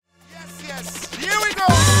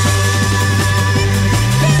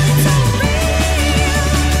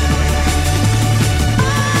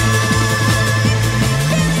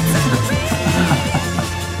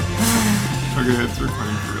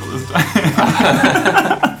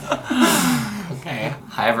Okay.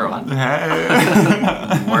 Hi, everyone. Hey.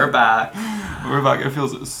 We're back. We're back. It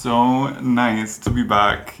feels so nice to be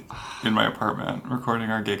back in my apartment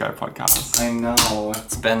recording our Gay Guy podcast. I know.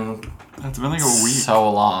 It's been like a week.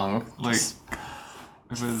 So long. Like, it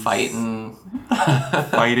was fighting,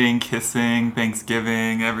 kissing,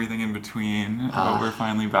 Thanksgiving, everything in between. But we're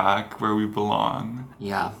finally back where we belong.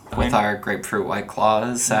 Yeah, with our grapefruit White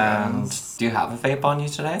Claws. Yes. And do you have a vape on you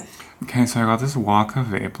today? Okay, so I got this Waka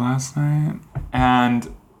vape last night,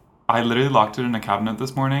 and I literally locked it in a cabinet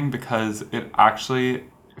this morning because it actually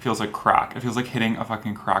feels like crack. It feels like hitting a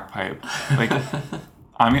fucking crack pipe. Like,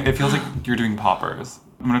 it feels like you're doing poppers.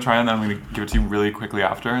 I'm gonna try it and then I'm gonna give it to you really quickly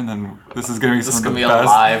after, and then this is gonna be some of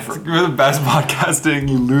the best podcasting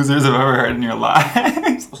you losers have ever heard in your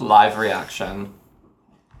lives. Live reaction.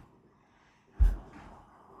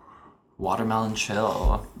 Watermelon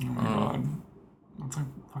chill. Oh my god. It's like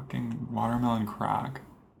fucking watermelon crack.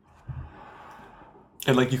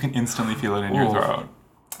 It, like, you can instantly feel it in your throat.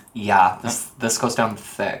 Yeah, this goes down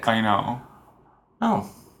thick. I know. Oh.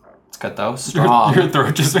 It's good though. Strong. Your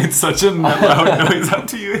throat just made such a loud noise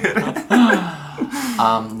after you hit it.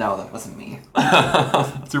 No, that wasn't me.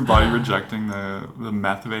 It's your body rejecting the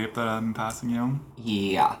meth vape that I'm passing you?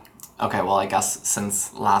 Yeah. Okay, well, I guess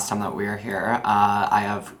since last time that we were here, I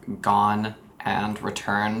have gone and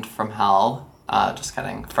returned from hell. Just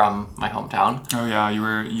kidding, from my hometown. Oh yeah, you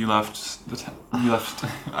left you left.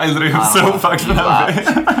 I literally am so fucked for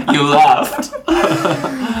that. You left.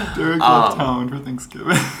 Derek left town for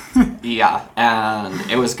Thanksgiving. Yeah, and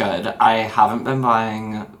it was good. I haven't been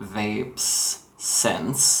buying vapes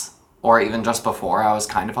since, or even just before. I was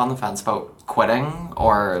kind of on the fence about quitting,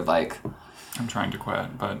 or like... I'm trying to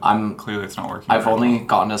quit, but clearly it's not working. I've only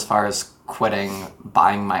gotten as far as quitting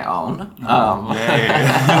buying my own. Yay.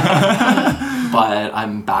 But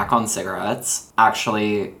I'm back on cigarettes.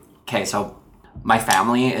 Actually, okay, so my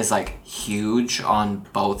family is like huge on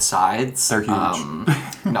both sides. They're huge.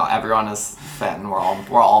 No, everyone is thin. We're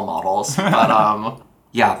all models. But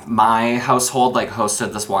yeah, my household like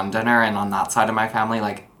hosted this one dinner, and on that side of my family,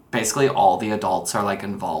 like basically all the adults are like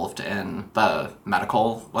involved in the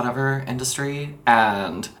medical whatever industry,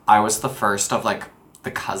 and I was the first of like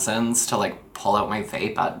the cousins to like pull out my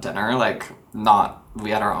vape at dinner. Like, not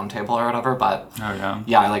we had our own table or whatever, but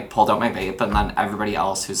yeah, I like pulled out my vape, and then everybody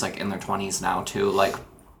else who's like in their 20s now too like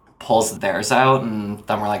pulls theirs out, and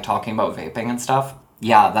then we're like talking about vaping and stuff.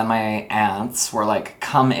 Yeah, then my aunts were like,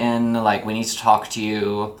 come in, like we need to talk to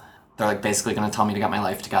you. They're like basically gonna tell me to get my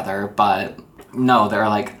life together, but no, they're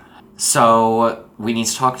like, so we need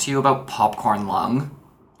to talk to you about popcorn lung.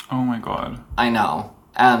 Oh my god. I know.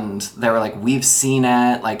 And they were like, we've seen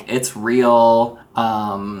it, like it's real,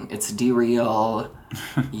 it's de-real.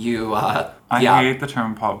 I hate the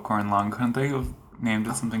term popcorn lung. Couldn't they have named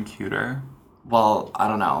it something cuter? Well, I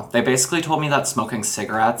don't know. They basically told me that smoking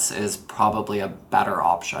cigarettes is probably a better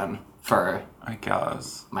option for, I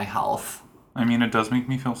guess, my health. I mean, it does make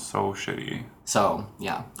me feel so shitty. So,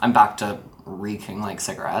 yeah, I'm back to reeking like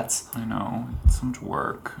cigarettes. I know. It's so much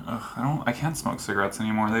work. Ugh, I can't smoke cigarettes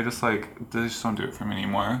anymore. They just don't do it for me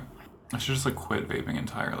anymore. I should just like quit vaping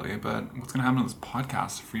entirely, but what's gonna happen to this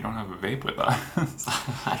podcast if we don't have a vape with us?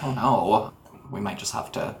 I don't know. We might just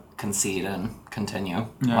have to concede and continue.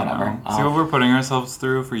 Yeah, whatever. See what we're putting ourselves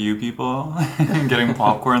through for you people? Getting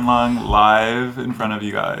popcorn lung live in front of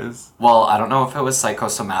you guys. Well, I don't know if it was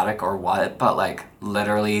psychosomatic or what, but like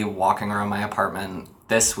literally walking around my apartment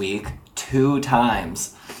this week 2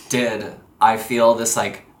 times did I feel this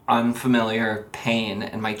like unfamiliar pain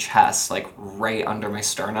in my chest, like right under my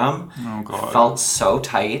sternum. Oh god. Felt so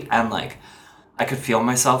tight, and like I could feel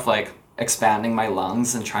myself like expanding my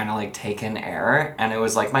lungs and trying to like take in air, and it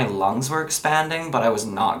was like my lungs were expanding, but I was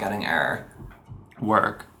not getting air.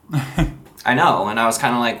 Work. I know, and I was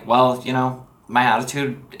kind of like, well, you know, my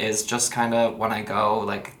attitude is just kind of when I go,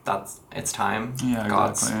 like, it's time. Yeah,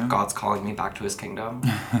 exactly. God's calling me back to his kingdom.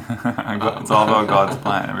 It's all about God's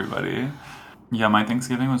plan, everybody. Yeah, my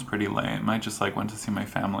Thanksgiving was pretty lame. I just like went to see my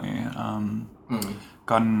family.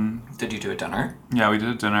 Did you do a dinner? Yeah, we did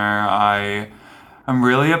a dinner. I'm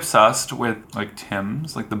really obsessed with like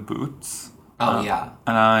Tim's, like the boots. Oh yeah.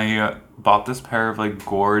 And I bought this pair of like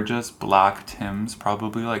gorgeous black Tim's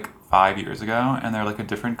probably like 5 years ago, and they're like a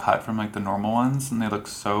different cut from like the normal ones, and they look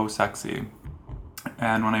so sexy.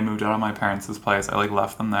 And when I moved out of my parents' place, I like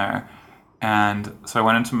left them there. And so I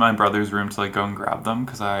went into my brother's room to like go and grab them,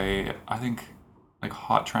 because I think like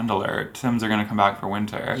hot trend alert. Tims are gonna come back for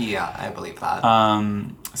winter. Yeah, I believe that.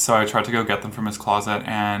 So I tried to go get them from his closet,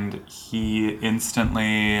 and he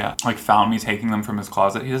instantly like found me taking them from his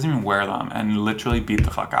closet. He doesn't even wear them, and literally beat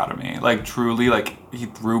the fuck out of me. Like truly, like he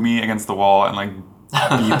threw me against the wall and like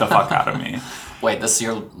beat the fuck out of me. Wait, this is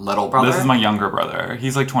your little brother? This is my younger brother.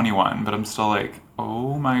 He's like 21, but I'm still like,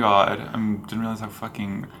 oh my god, I didn't realize how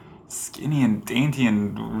fucking skinny and dainty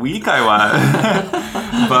and weak I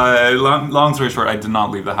was. But long story short, I did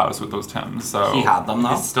not leave the house with those Tims. So He had them,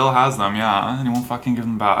 though? He still has them, yeah, and he won't fucking give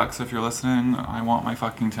them back. So if you're listening, I want my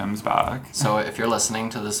fucking Tims back. So if you're listening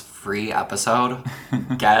to this free episode,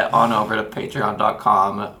 get on over to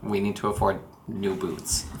patreon.com. We need to afford new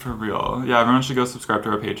boots. For real. Yeah, everyone should go subscribe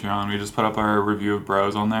to our Patreon. We just put up our review of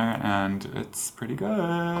Bros on there, and it's pretty good.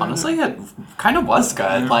 Honestly, it kind of was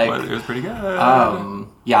good. It was pretty good.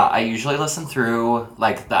 Yeah, I usually listen through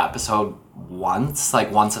like the episode once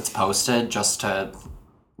it's posted, just to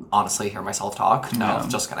honestly hear myself talk. No, Yeah.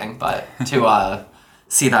 just kidding. But to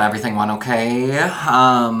see that everything went okay.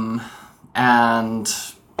 And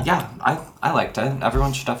yeah, I liked it.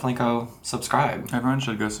 Everyone should definitely go subscribe. Everyone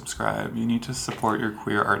should go subscribe. You need to support your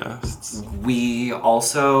queer artists. We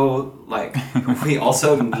also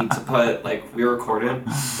need to put we recorded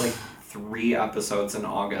 3 episodes in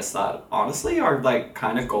August that honestly are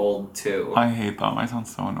kind of gold too. I hate them. I sound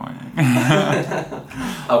so annoying.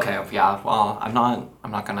 Okay, yeah. Well, I'm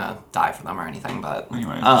not gonna die for them or anything, but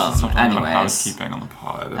Anyways, anyways, housekeeping on the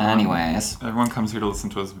pod. Everyone comes here to listen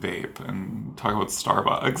to us vape and talk about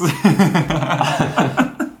Starbucks.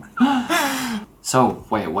 So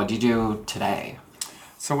wait, what did you do today?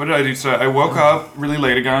 So what did I do today? I woke up really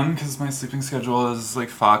late again because my sleeping schedule is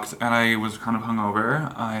fucked, and I was kind of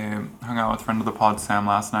hungover. I hung out with friend of the pod Sam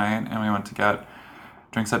last night, and we went to get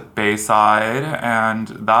drinks at Bayside, and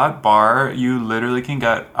that bar, you literally can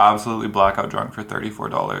get absolutely blackout drunk for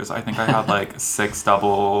 $34. I think I had 6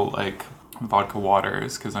 double vodka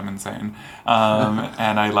waters because I'm insane,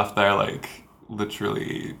 and I left there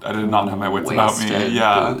literally I did not have my wits about me.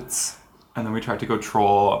 Yeah. Boots. And then we tried to go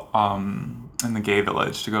troll in the gay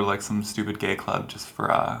village to go to some stupid gay club just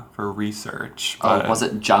for research. But Was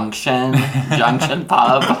it Junction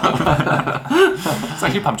Pub? it's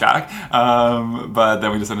actually Pub Jack. But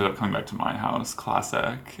then we just ended up coming back to my house,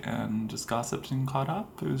 classic, and just gossiped and caught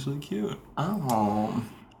up. It was really cute. Oh,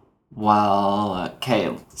 well,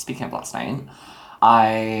 okay. Speaking of last night,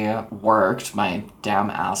 I worked my damn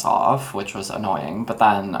ass off, which was annoying. But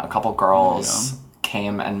then a couple girls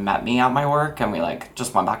came and met me at my work, and we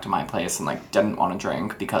just went back to my place and didn't want to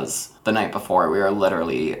drink because the night before we were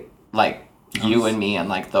literally you and me and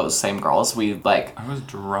those same girls, I was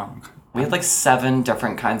drunk. we had 7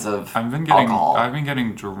 different kinds of I've been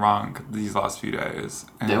getting drunk these last few days.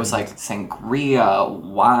 It was sangria,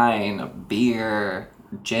 wine, beer,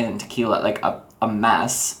 gin, tequila, a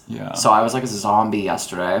mess. Yeah. So I was a zombie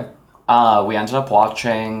yesterday. We ended up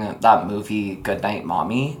watching that movie Goodnight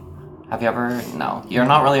Mommy. Have you ever? No, you're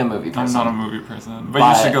not really a movie person. I'm not a movie person, but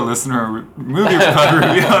you should go listen to our movie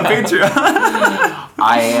review on Patreon.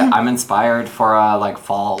 I'm inspired for a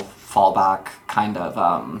fall back kind of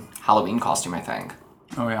Halloween costume, I think.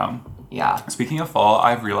 Oh yeah. Yeah. Speaking of fall,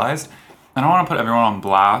 I've realized, I don't want to put everyone on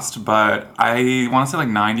blast, but I want to say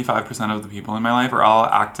 95% of the people in my life are all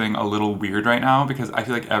acting a little weird right now because I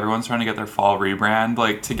feel everyone's trying to get their fall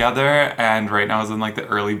rebrand together, and right now is in the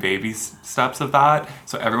early baby steps of that.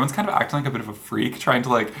 So everyone's kind of acting like a bit of a freak, trying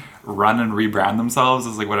to run and rebrand themselves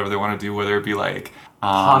as whatever they want to do, whether it be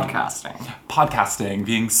podcasting,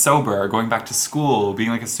 being sober, going back to school,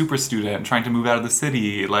 being a super student, trying to move out of the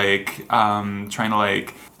city, trying to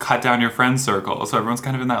cut down your friend circle. So everyone's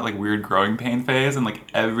kind of in that weird growing pain phase, and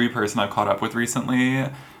every person I've caught up with recently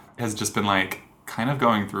has just been kind of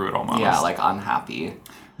going through it almost. Yeah, unhappy.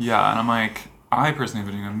 Yeah, and I'm I personally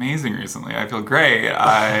have been doing amazing recently. I feel great.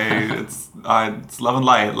 It's love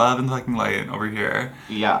and fucking light over here.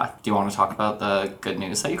 Yeah. Do you want to talk about the good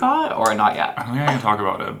news that you got, or not yet? I don't think I can talk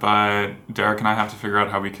about it, but Derek and I have to figure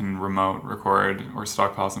out how we can remote record or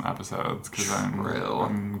stockpile some episodes because I'm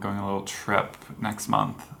going on a little trip next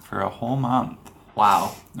month for a whole month.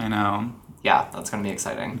 Wow. I know. Yeah, that's gonna be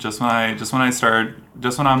exciting. Just when I'm I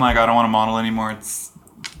don't want to model anymore, it's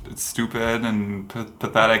stupid and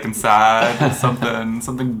pathetic and sad.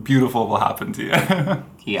 something beautiful will happen to you.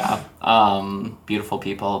 Yeah. Beautiful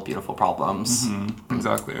people, beautiful problems. Mm-hmm.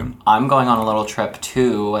 Exactly. I'm going on a little trip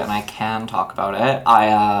too, and I can talk about it.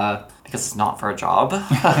 Because it's not for a job.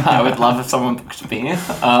 I would love if someone booked me.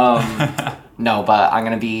 No, but I'm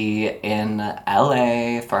gonna be in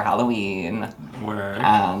LA for Halloween. Where?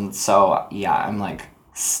 And so yeah, I'm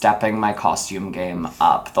stepping my costume game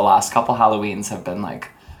up. The last couple Halloweens have been like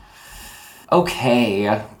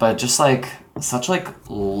okay, but just like such like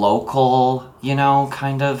local, you know,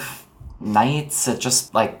 kind of nights. It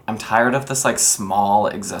just like I'm tired of this like small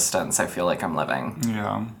existence I feel like I'm living.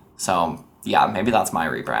 Yeah. So yeah, maybe that's my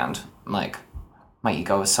rebrand. Like my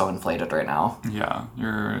ego is so inflated right now. Yeah,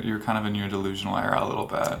 you're kind of in your delusional era a little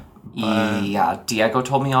bit. But Yeah, Diego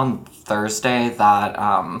told me on Thursday that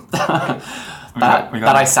we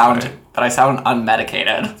got I sound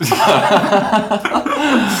unmedicated.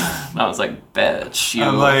 And I was like, bitch,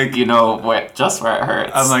 I'm like, you know just where it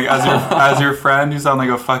hurts. I'm like, as your friend, you sound like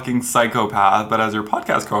a fucking psychopath, but as your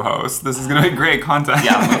podcast co-host, this is gonna be great content.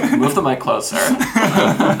 Yeah, move the mic closer.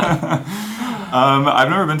 I've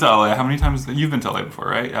never been to LA. How many times you've been to LA before,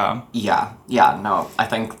 right? Yeah. Yeah. No, I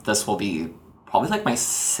think this will be probably like my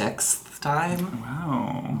 6th time.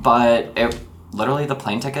 Wow. But it literally the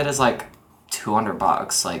plane ticket is like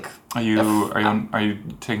 $200. Like, Are you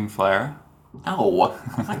taking Flair? no, oh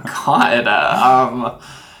my god.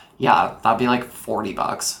 Yeah, that'd be like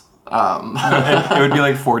 $40. It would be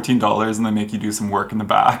like $14, and they make you do some work in the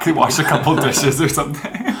back, wash a couple dishes or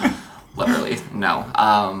something. Literally, no.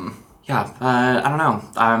 Yeah, I don't know.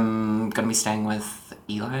 I'm gonna be staying with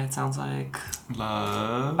Eli. It sounds like.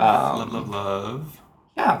 Love.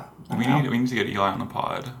 Yeah. We need to get Eli on the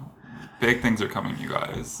pod. Big things are coming, you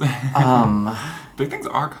guys. Big things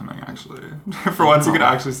are coming, actually. For once I can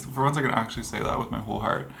actually say that with my whole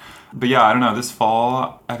heart. But yeah, I don't know. This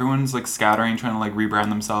fall, everyone's like scattering, trying to like rebrand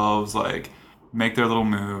themselves, like make their little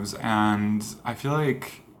moves, and I feel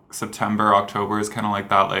like September, October is kind of like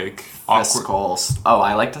that, like fiscal. Oh,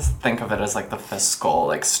 I like to think of it as like the fiscal,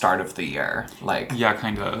 like start of the year. Like yeah,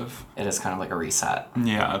 kind of. It is kind of like a reset.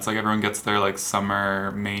 Yeah, it's like everyone gets their like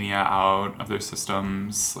summer mania out of their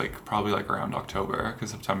systems, like probably like around October,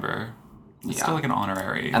 because September it's still like an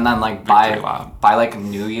honorary. And then like by like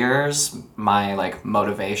New Year's, my like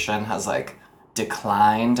motivation has like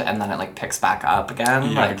declined, and then it like picks back up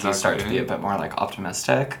again. Yeah, like exactly. You start to be a bit more like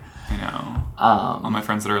optimistic. I know. All my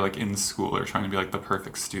friends that are like in school are trying to be like the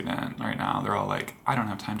perfect student right now. They're all like, I don't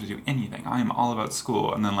have time to do anything. I am all about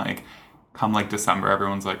school. And then like come like December,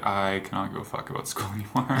 everyone's like, I cannot go fuck about school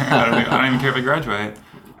anymore. I don't even care if I graduate.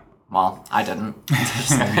 Well, I didn't.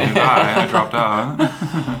 I dropped out.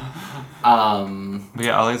 But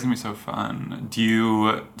yeah, LA's gonna be so fun. Do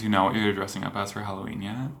you know what you're dressing up as for Halloween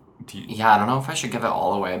yet? Yeah, I don't know if I should give it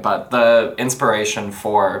all away, but the inspiration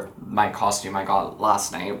for my costume I got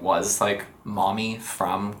last night was like Mommy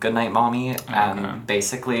from Goodnight Mommy. And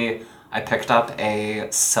basically I picked up a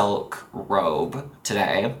silk robe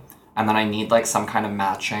today, and then I need like some kind of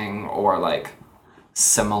matching or like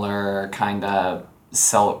similar kind of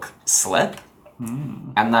silk slip.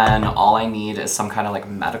 And then all I need is some kind of like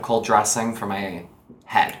medical dressing for my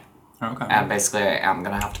head. Okay. And basically I'm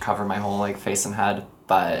gonna have to cover my whole like face and head,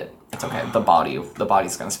 but it's okay. The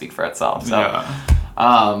body's gonna speak for itself. So yeah.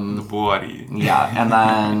 The body. Yeah, and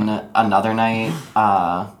then another night,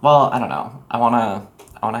 well, I don't know. I wanna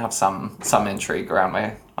have some intrigue around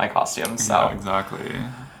my costume. So yeah, exactly.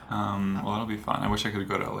 Well, it'll be fun. I wish I could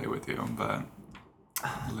go to LA with you, but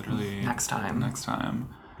literally next time.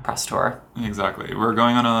 Press tour. Exactly. We're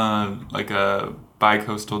going on a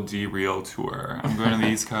bi-coastal D-Real tour. I'm going to the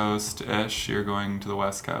East Coast-ish. You're going to the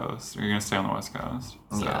West Coast. You're going to stay on the West Coast.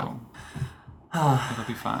 So it'll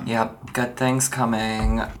be fun. Yep. Good things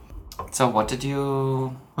coming. So what's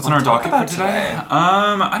on our docket for today?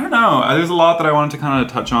 I don't know. There's a lot that I wanted to kind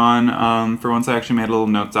of touch on. For once, I actually made a little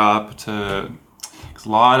notes up to... A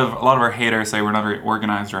lot of our haters say we're not very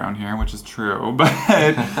organized around here, which is true. But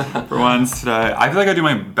for once today, I feel like I do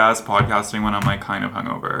my best podcasting when I'm like kind of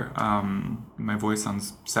hungover. My voice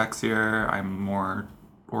sounds sexier. I'm more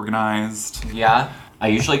organized. Yeah, I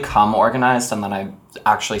usually come organized, and then I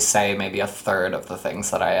actually say maybe a third of the things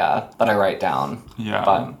that I write down. Yeah,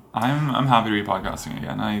 but I'm happy to be podcasting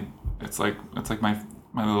again. It's like my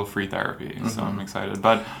little free therapy. So I'm excited.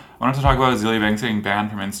 But I wanted to talk about Azealia Banks getting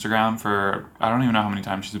banned from Instagram for, I don't even know how many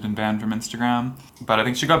times she's been banned from Instagram, but I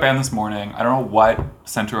think she got banned this morning. I don't know what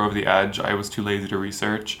sent her over the edge. I was too lazy to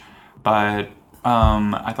research, but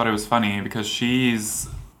I thought it was funny because she's...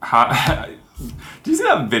 Did you see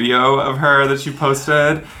that video of her that she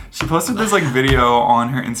posted? She posted this like video on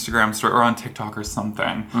her Instagram story or on TikTok or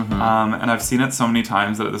something. And I've seen it so many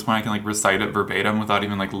times that at this point I can like recite it verbatim without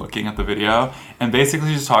even like looking at the video. And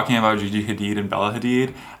basically she's talking about Gigi Hadid and Bella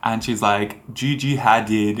Hadid. And she's like, Gigi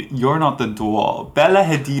Hadid, you're not the doll. Bella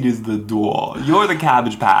Hadid is the doll. You're the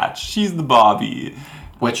Cabbage Patch. She's the Bobby.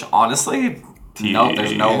 Which honestly tea. No,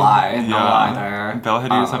 there's no lie. No lie there. Bella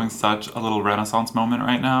Hadid is having such a little renaissance moment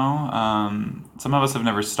right now. Some of us have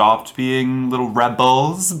never stopped being little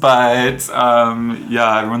rebels, but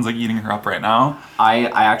everyone's like eating her up right now. I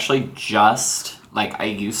actually just like I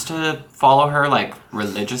used to follow her like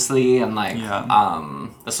religiously and like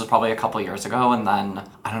this was probably a couple years ago, and then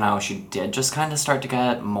I don't know, she did just kind of start to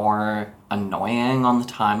get more annoying on the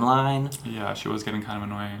timeline. Yeah, she was getting kind of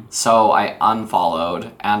annoying. So I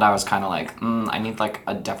unfollowed, and I was kind of like, I need like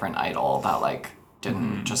a different idol that like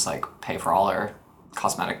didn't just like pay for all her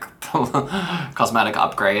cosmetic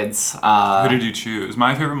upgrades. Who did you choose?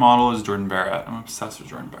 My favorite model is Jordan Barrett. I'm obsessed with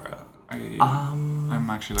Jordan Barrett. I'm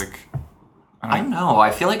actually like, I don't know.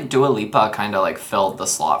 I feel like Dua Lipa kind of like filled the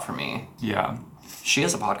slot for me. Yeah. She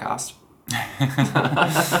has a podcast.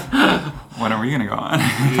 When are we gonna go on?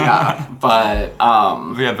 Yeah, but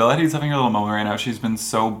yeah, Bella Hadid's having a little moment right now. She's been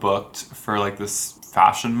so booked for like this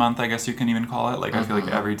fashion month, I guess you can even call it. Like I feel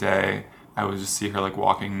like every day I would just see her like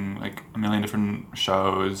walking like a million different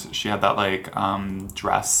shows. She had that like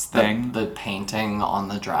dress thing. The painting on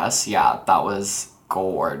the dress, yeah, that was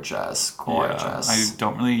gorgeous. Yeah, I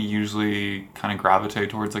don't really usually kind of gravitate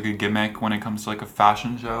towards like a gimmick when it comes to like a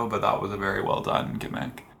fashion show, but that was a very well done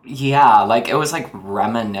gimmick. Yeah, like it was like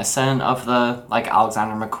reminiscent of the like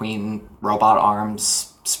Alexander McQueen robot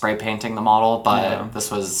arms spray painting the model, but this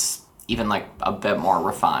was even like a bit more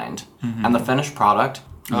refined. And the finished product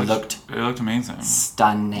looked amazing.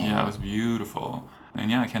 Stunning. Yeah, it was beautiful. And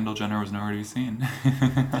yeah, Kendall Jenner was nowhere to be seen.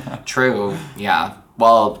 True, yeah.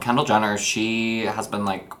 Well, Kendall Jenner, she has been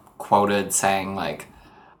like quoted saying like,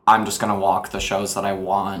 I'm just gonna walk the shows that I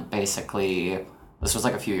want, basically. This was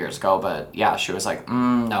like a few years ago, but yeah, she was like,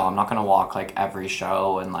 no, I'm not gonna walk like every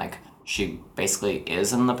show, and like she basically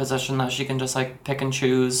is in the position that she can just like pick and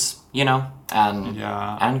choose, you know?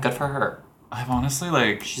 And good for her. I've honestly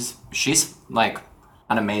like she's like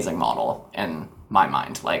an amazing model in my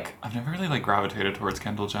mind. Like I've never really like gravitated towards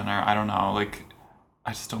Kendall Jenner. I don't know, like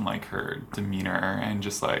I just don't like her demeanor and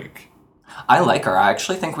just like I like her. I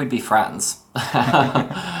actually think we'd be friends.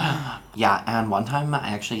 Yeah, and one time I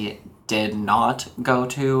actually did not go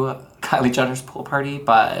to Kylie Jenner's pool party,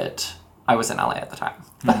 but I was in LA at the time.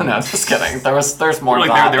 No, just kidding. There's more.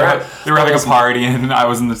 Like they were having a party, and I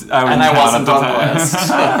wasn't on the list.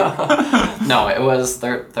 No, it was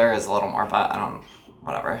there. There is a little more, but I don't.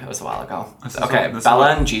 Whatever. It was a while ago.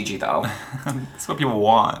 Bella and Gigi though. That's what people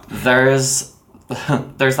want. There's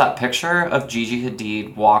that picture of Gigi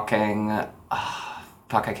Hadid walking.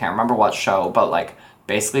 Fuck, I can't remember what show, but like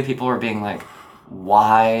basically people were being like,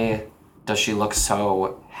 why does she look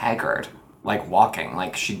so haggard? Like walking,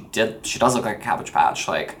 like she does look like a Cabbage Patch,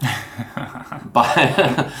 like. But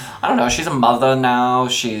I don't know. She's a mother now.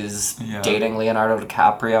 She's dating Leonardo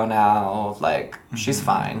DiCaprio now. Like she's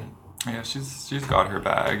fine. Yeah, she's got her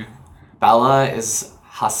bag. Bella is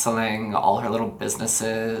hustling all her little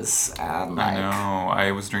businesses, and like, I know.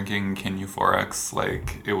 I was drinking Kin Euphorics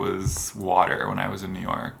like it was water when I was in New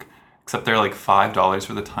York. Except they're like $5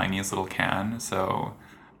 for the tiniest little can, so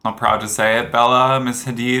I'm not proud to say it, Bella, Miss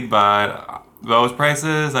Hadid, but those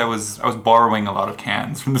prices, I was borrowing a lot of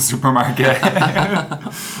cans from the supermarket.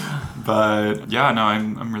 But yeah, no,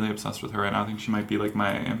 I'm really obsessed with her right now. I think she might be like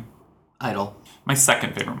my idol. My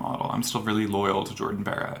second favorite model. I'm still really loyal to Jordan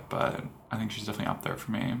Barrett, but I think she's definitely up there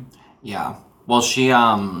for me. Yeah. Well, she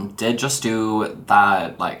did just do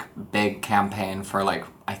that like big campaign for like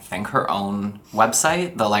I think her own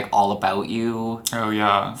website, the like All About You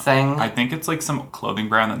thing. I think it's like some clothing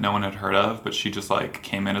brand that no one had heard of, but she just like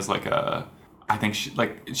came in as like I think she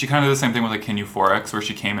kind of did the same thing with like Kin Euphorics, where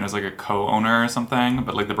she came in as like a co-owner or something,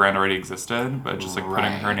 but like the brand already existed, but just like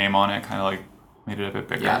putting her name on it kind of like made it a bit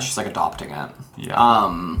bigger. Yeah, she's like adopting it.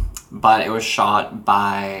 Yeah. But it was shot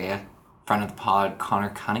by friend of the pod, Connor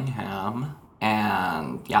Cunningham,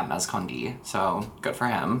 and yeah, Mez Condi. So good for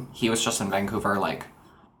him. He was just in Vancouver like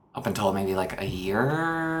up until maybe like a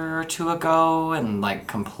year or two ago, and like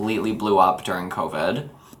completely blew up during COVID.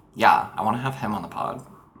 Yeah, I want to have him on the pod.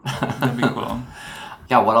 That'd be cool.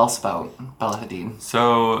 Yeah, what else about Bella Hadid?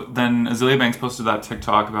 So then Azealia Banks posted that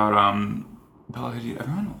TikTok about Bella Hadid.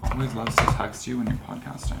 Everyone always loves to text you when you're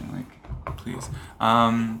podcasting, like, please.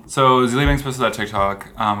 So Azealia Banks posted that TikTok,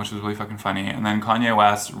 which was really fucking funny, and then Kanye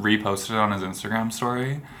West reposted it on his Instagram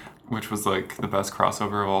story, which was like the best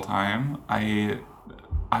crossover of all time. I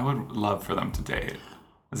would love for them to date,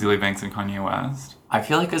 Azealia Banks and Kanye West. I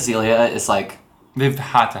feel like Azealia is like... They've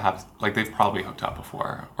had to have, like, they've probably hooked up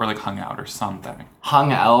before, or like hung out or something.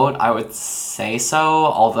 Hung out, I would say so,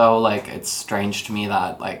 although like it's strange to me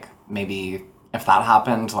that like maybe if that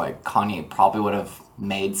happened, like Kanye probably would have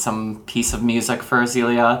made some piece of music for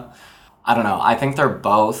Azealia. I don't know. I think they're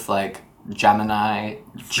both like Gemini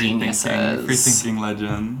Free geniuses. thinking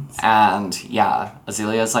legends. And yeah,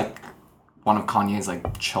 Azalea's like one of Kanye's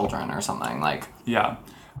like children or something. Like, Yeah.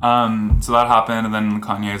 So that happened, and then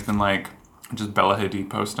Kanye's been like just Bella Hadid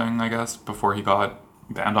posting, I guess, before he got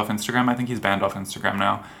banned off Instagram. I think he's banned off Instagram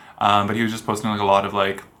now. But he was just posting like a lot of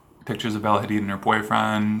like pictures of Bella Hadid and her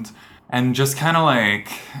boyfriend, and just kind of like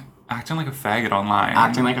acting like a faggot online.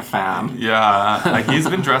 acting like a fan. Yeah, like he's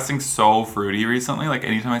been dressing so fruity recently. Like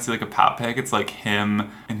anytime I see like a pat pic, it's like him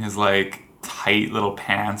in his like tight little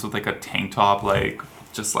pants with like a tank top, like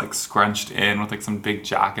just like scrunched in with like some big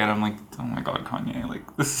jacket. I'm like, oh my god, Kanye,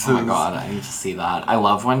 like this Oh is. my god, I need to see that. I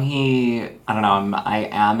love when he, I don't know, I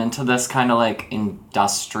am into this kind of like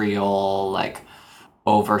industrial, like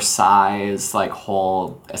oversized, like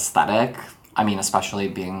whole aesthetic. I mean, especially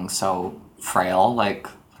being so frail, like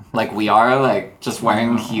we are, like just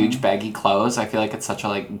wearing huge baggy clothes. I feel like it's such a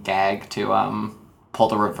like gag to pull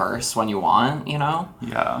the reverse when you want, you know?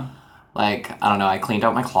 Yeah. Like, I don't know, I cleaned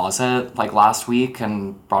out my closet like last week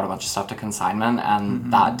and brought a bunch of stuff to consignment,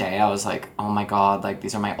 and that day I was like, oh my god, like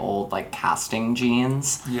these are my old like casting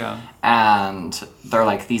jeans. Yeah. And they're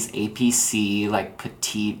like these APC, like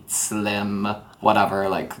petite, slim, whatever,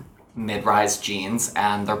 like mid-rise jeans,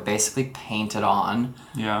 and they're basically painted on.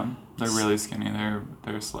 Yeah. They're really skinny.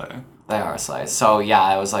 They're slay. They are sliced. So yeah,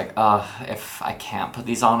 I was like, if I can't put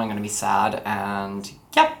these on, I'm gonna be sad. And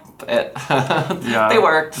yep, Yeah. they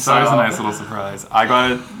worked. It's So always a nice little surprise. I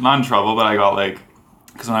got not in trouble, but I got like,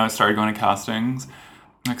 because when I started going to castings,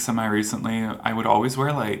 like semi recently, I would always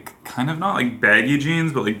wear like kind of not like baggy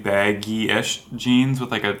jeans, but like baggy-ish jeans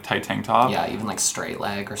with like a tight tank top. yeah, even like straight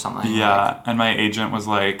leg or something. Yeah, and my agent was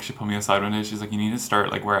like, she pulled me aside one day. She's like, you need to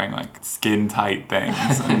start like wearing like skin tight things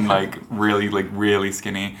and like really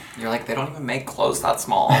skinny. You're like, they don't even make clothes that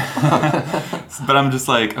small. But I'm just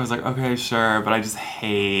like, I was like, okay, sure, but I just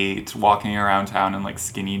hate walking around town in like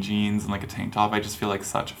skinny jeans and like a tank top. I just feel like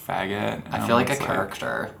such a faggot. I feel like a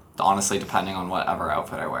character, honestly, depending on whatever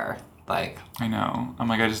outfit I wear. Like, I know. I'm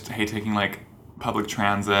like, I just hate taking like public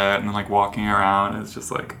transit and then like walking around. It's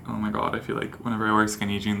just like, oh my god, I feel like whenever I wear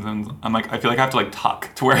skinny jeans, I'm like, I feel like I have to like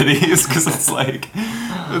tuck to wear these because it's like,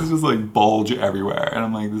 it's just like bulge everywhere. And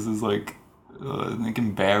I'm like, this is like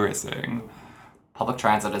embarrassing. public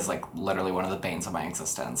transit is like literally one of the banes of my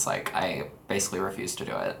existence. Like, I basically refuse to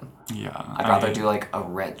do it. Yeah. I'd rather do like a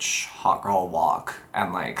rich hot girl walk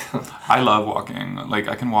and like I love walking. Like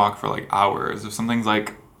I can walk for like hours. If something's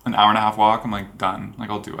like an hour and a half walk, I'm like done.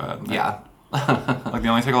 Like I'll do it. Like, yeah. Like the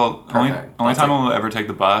only only Perfect. only That's time like- I'll ever take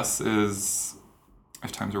the bus is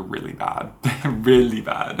if times are really bad. Really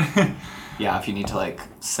bad. Yeah, if you need to like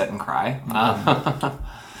sit and cry.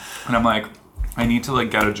 And I'm like, I need to like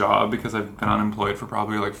get a job because I've been unemployed for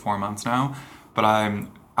probably like 4 months now. But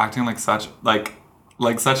I'm acting like such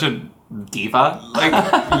such a Diva? like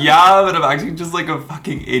yeah, but I'm actually just like a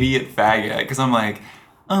fucking idiot faggot because I'm like,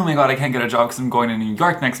 oh my god, I can't get a job because I'm going to New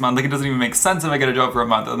York next month. Like it doesn't even make sense if I get a job for a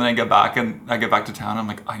month and then I get back to town. I'm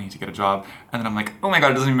like, I need to get a job, and then I'm like, oh my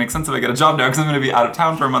god, it doesn't even make sense if I get a job now because I'm going to be out of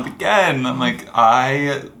town for a month again. I'm like,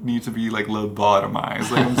 I need to be like lobotomized.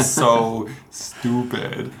 Like I'm so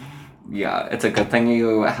stupid. Yeah, it's a good thing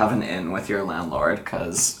you have an in with your landlord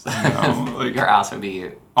because like- your ass would be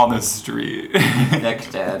On the street.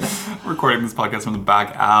 evicted. Recording this podcast from the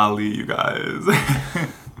back alley, you guys.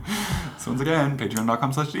 So once again,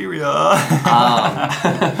 patreon.com/Deria.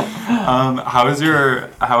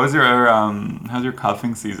 How's your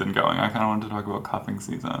cuffing season going? I kind of wanted to talk about cuffing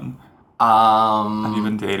season. Have you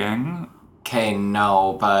been dating? Okay,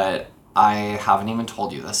 no, but I haven't even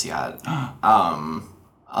told you this yet.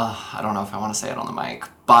 I don't know if I want to say it on the mic,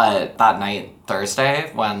 but that night,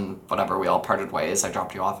 Thursday, when whatever we all parted ways, I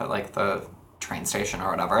dropped you off at like the train station or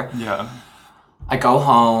whatever. Yeah. I go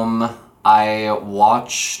home, I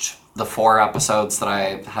watched the 4 episodes that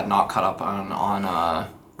I had not caught up on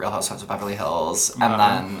Real Housewives of Beverly Hills, and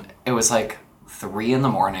then it was like 3 in the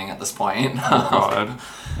morning at this point. Oh god.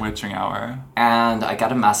 Witching hour. And I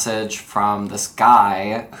get a message from this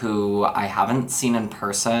guy who I haven't seen in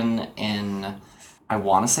person in, I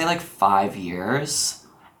want to say like 5 years.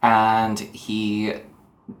 And he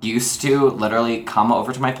used to literally come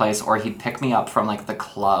over to my place, or he'd pick me up from like the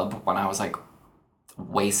club when I was like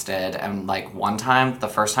wasted. And like one time, the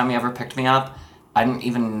first time he ever picked me up, I didn't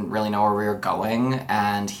even really know where we were going,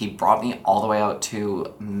 and he brought me all the way out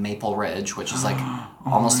to Maple Ridge, which is like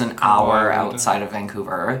almost an hour outside of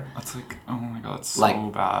Vancouver. That's like, oh my god, it's so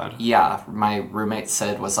Like- bad. Yeah, my roommate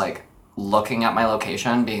Sid was like looking at my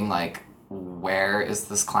location, being like, where is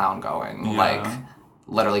this clown going? Yeah. Like,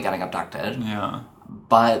 literally getting abducted. Yeah.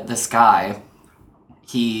 But this guy,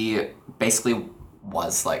 he basically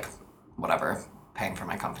was like, whatever, paying for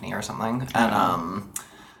my company or something. And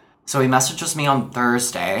so he messages me on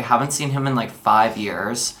Thursday. Haven't seen him in like 5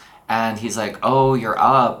 years. And he's like, oh, you're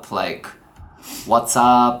up. Like, what's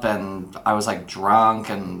up? And I was like drunk.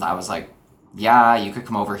 And I was like, yeah, you could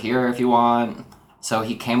come over here if you want. So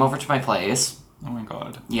he came over to my place. Oh my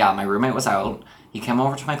God. Yeah, my roommate was out. He came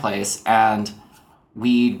over to my place and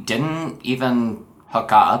we didn't even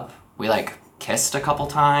hook up. We like kissed a couple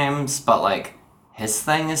times. But like his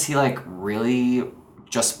thing is he like really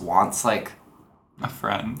just wants like A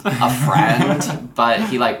friend. a friend, but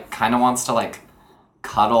he like kind of wants to like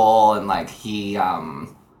cuddle, and like he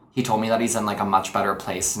told me that he's in like a much better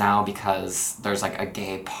place now because there's like a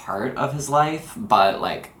gay part of his life, but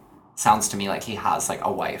like sounds to me like he has like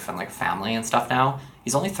a wife and like family and stuff now.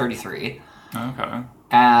 He's only 33. Okay.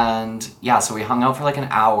 And yeah, so we hung out for like an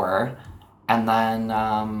hour, and then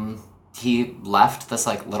he left this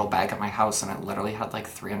like little bag at my house, and it literally had like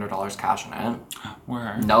 $300 cash in it.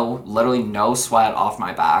 Where? Literally no sweat off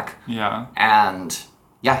my back. Yeah. And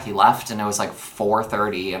yeah, he left, and it was like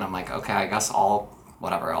 4:30, and I'm like, okay, I guess all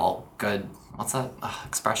good. What's that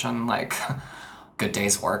expression? Like, good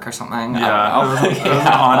day's work or something? Yeah. I don't know.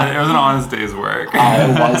 It was an honest day's work.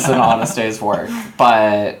 It was an honest day's work.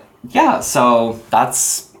 But yeah, so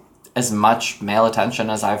that's as much male attention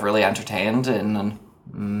as I've really entertained in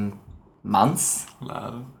months.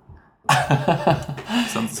 Love.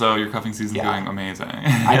 So your cuffing season's going amazing.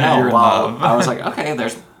 I know. You're in Well, love. I was like, okay,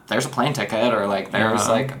 there's a plane ticket, or like there's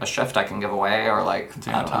Yeah. like a shift I can give away, or like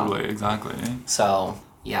I Yeah, don't know. totally, exactly. So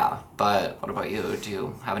yeah, but what about you? Do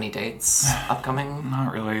you have any dates upcoming?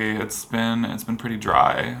 Not really. It's been pretty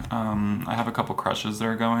dry. I have a couple crushes that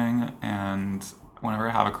are going, and whenever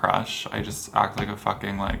I have a crush, I just act like a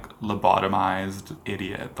fucking like lobotomized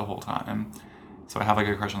idiot the whole time. So I have like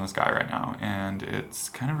a crush on this guy right now, and it's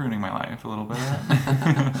kind of ruining my life a little bit.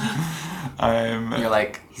 You're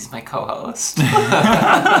like, he's my co-host.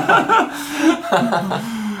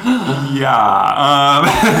 Yeah.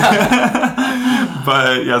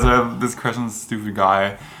 But yeah, so I have this crush on this stupid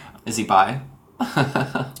guy. Is he bi?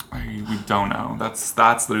 We don't know. That's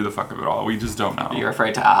literally the fuck of it all. We just don't know. You're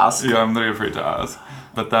afraid to ask? Yeah, I'm literally afraid to ask.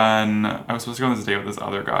 But then I was supposed to go on this date with this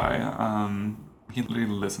other guy. He literally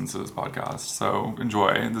listens to this podcast, so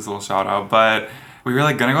enjoy this little shout out. But we were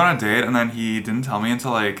like gonna go on a date, and then he didn't tell me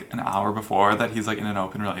until like an hour before that he's like in an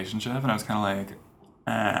open relationship, and I was kind of like,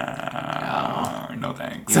 no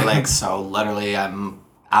thanks. You're like, so literally I'm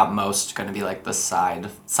at most gonna be like the side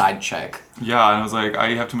chick. Yeah, and I was like, I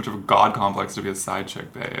have too much of a god complex to be a side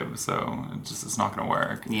chick, babe, so it's not gonna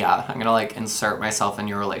work. Yeah, I'm gonna like insert myself in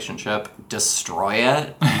your relationship, destroy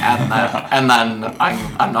it, and then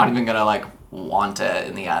I'm not even gonna like want it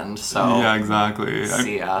in the end. So yeah, exactly.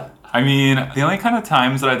 See ya. I mean, the only kind of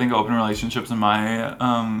times that I think open relationships in my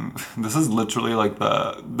this is literally like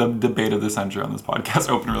the debate of the century on this podcast,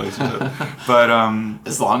 open relationship. But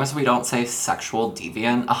as long as we don't say sexual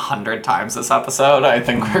deviant 100 times this episode, I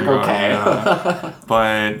think we're okay. Yeah.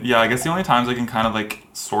 But yeah, I guess the only times I can kind of like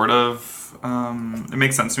sort of it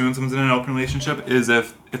makes sense to me when someone's in an open relationship is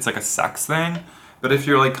if it's like a sex thing. But if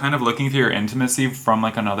you're like kind of looking through your intimacy from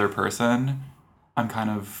like another person, I'm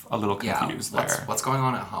kind of a little confused there. What's going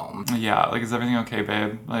on at home? Yeah, like is everything okay,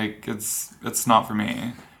 babe? Like it's not for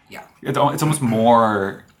me. Yeah. It's almost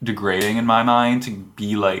more degrading in my mind to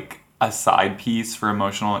be like a side piece for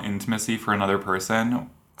emotional intimacy for another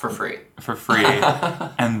person For free.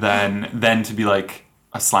 and then to be like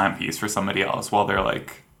a slam piece for somebody else while they're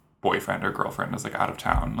like boyfriend or girlfriend is like out of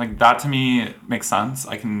town. Like that to me makes sense.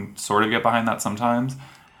 I can sort of get behind that sometimes.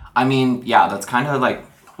 I mean, yeah, that's kind of like,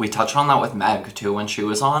 we touched on that with Meg too when she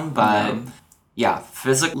was on, but yeah,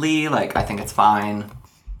 physically, like, I think it's fine.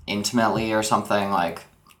 Intimately or something, like,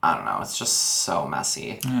 I don't know, it's just so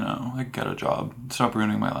messy. You know, like get a job. Stop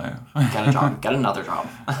ruining my life. Get a job. Get another job.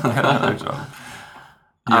 Get another job.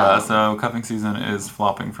 Yeah, so cuffing season is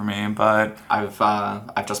flopping for me, but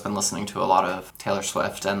I've just been listening to a lot of Taylor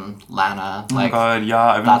Swift and Lana. oh my Like, god, yeah,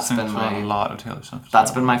 I've been that's listening been to my- a lot of Taylor Swift.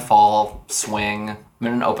 that's been my fall swing. I'm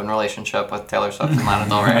in an open relationship with Taylor Swift and Lana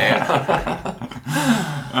Del Rey.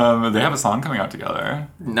 They have a song coming out together.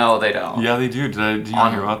 No, they don't. Yeah, they do. Did you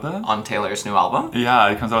not hear about that? On Taylor's new album? Yeah,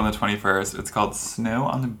 it comes out on the 21st. It's called Snow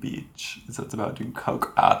on the Beach. So it's about doing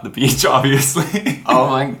coke at the beach, obviously. Oh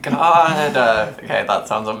my god. Okay, that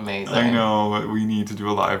sounds amazing. I know, we need to do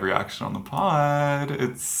a live reaction on the pod.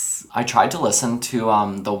 I tried to listen to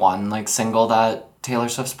the one like single that Taylor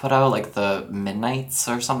Swift's put out, like the Midnights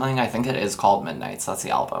or something. I think it is called Midnights. That's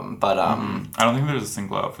the album. But I don't think there's a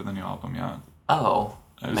single out for the new album yet.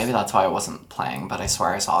 maybe that's why it wasn't playing. But I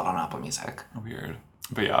swear I saw it on Apple Music. Weird.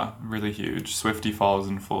 But yeah, really huge. Swiftie Falls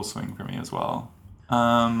in full swing for me as well.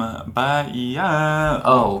 But yeah.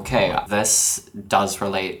 Oh, okay. This does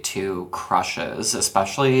relate to crushes,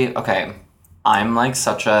 especially, okay, I'm like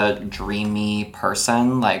such a dreamy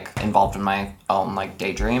person, like involved in my own like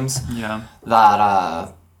daydreams, Yeah.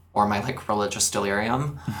 that or my like religious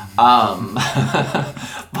delirium.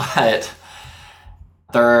 But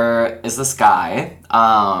there is this guy,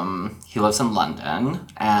 he lives in London,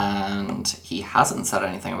 and he hasn't said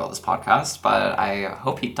anything about this podcast, but I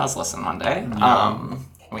hope he does listen one day.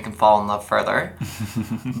 We can fall in love further.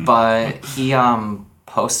 But he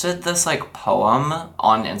posted this like poem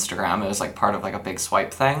on Instagram. It was like part of like a big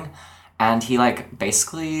swipe thing. And he like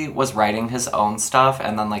basically was writing his own stuff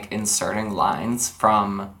and then like inserting lines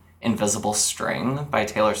from Invisible String by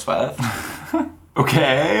Taylor Swift.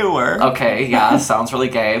 Okay, where? Okay, yeah, sounds really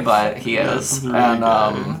gay, but he is. really And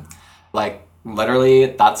gay. like literally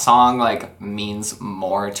that song like means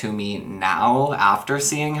more to me now after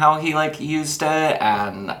seeing how he like used it,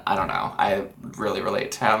 and I don't know. I really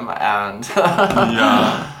relate to him, and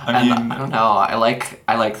Yeah. I and mean, I don't know. I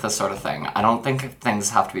like this sort of thing. I don't think things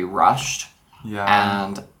have to be rushed. yeah.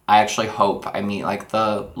 And I actually hope I meet like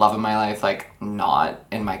the love of my life, like not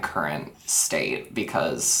in my current state,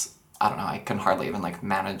 because I don't know, I can hardly even like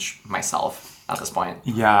manage myself at this point.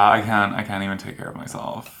 Yeah, I can't even take care of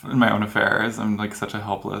myself in my own affairs. I'm like such a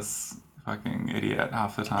helpless fucking idiot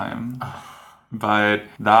half the time. But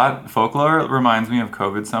that folklore reminds me of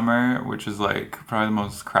COVID summer, which is like probably the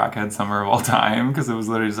most crackhead summer of all time, because it was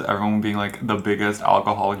literally just everyone being like the biggest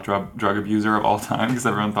alcoholic drug abuser of all time, because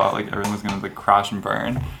everyone thought like everyone was gonna like crash and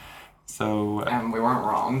burn. So And we weren't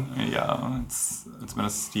wrong. yeah, it's been a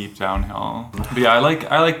steep downhill. But yeah, I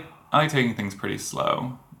like taking things pretty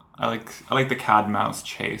slow. I like the cat and mouse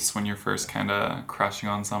chase when you're first kind of crushing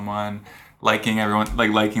on someone, liking everyone,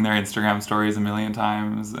 like liking their Instagram stories a million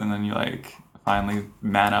times, and then you like finally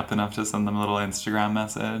man up enough to send them a little Instagram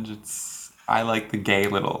message. I like the gay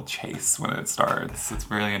little chase when it starts.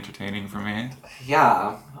 It's really entertaining for me.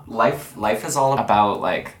 Yeah, life is all about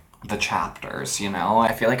like the chapters, you know?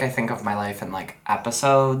 I feel like I think of my life in like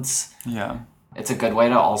episodes. Yeah. It's a good way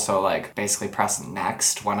to also like basically press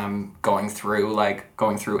next when I'm going through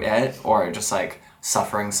it, or just like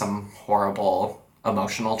suffering some horrible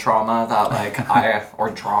emotional trauma that like or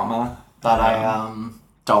drama that I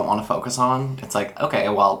don't want to focus on. It's like, okay,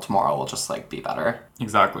 well, tomorrow will just like be better.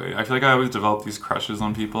 Exactly. I feel like I always develop these crushes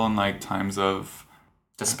on people in like times of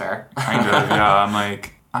Despair. kind of, yeah. I'm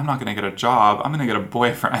like, I'm not gonna get a job. I'm gonna get a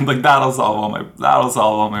boyfriend. Like that'll solve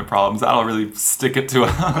all my problems. That'll really stick it to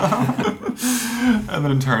him. And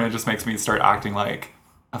then in turn, it just makes me start acting like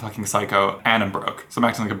a fucking psycho, and I'm broke. So I'm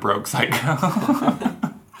acting like a broke psycho.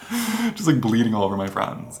 Just like bleeding all over my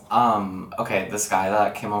friends. Okay, this guy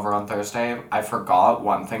that came over on Thursday, I forgot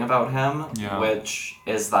one thing about him, Yeah. which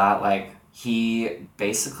is that like he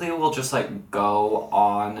basically will just like go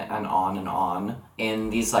on and on and on in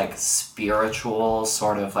these like spiritual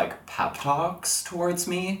sort of like pep talks towards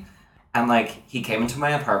me. And like he came into my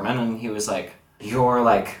apartment and he was like, "You're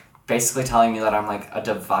like basically telling me that I'm like a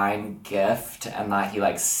divine gift, and that he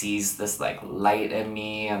like sees this like light in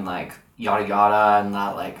me, and like yada yada, and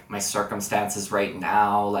that like my circumstances right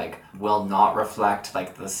now like will not reflect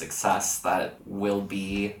like the success that will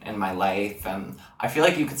be in my life." And I feel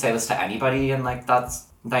like you could say this to anybody and like that's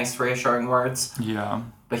nice reassuring words, Yeah.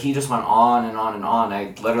 but he just went on and on and on.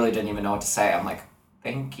 I literally didn't even know what to say. I'm like,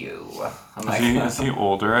 thank you. I'm like, Is he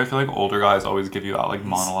older? I feel like older guys always give you that like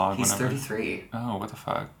monologue he's whenever. 33. Oh, what the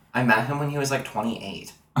fuck? I met him when he was like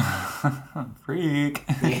 28. Freak.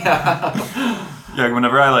 Yeah. Yeah,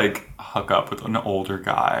 whenever I like hook up with an older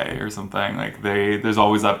guy or something, like there's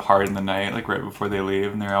always that part in the night, like right before they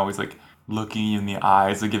leave, and they're always like looking you in the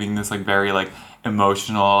eyes, like giving this like very like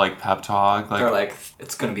emotional like pep talk. Like They're like,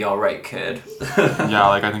 it's gonna be all right, kid. yeah,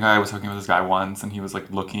 like I think I was talking with this guy once, and he was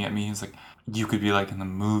like looking at me. He's like, "You could be like in the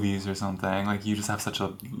movies or something. Like you just have such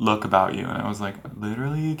a look about you." And I was like,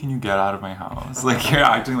 "Literally, can you get out of my house? Like you're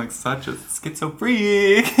acting like such a schizo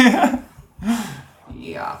freak."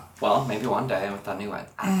 Yeah. Well, maybe one day with that new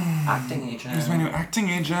acting agent. Here's my new acting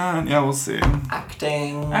agent. Yeah, we'll see.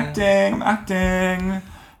 Acting. Acting.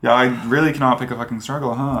 Yeah, I really cannot pick a fucking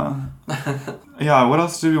struggle, huh? Yeah, what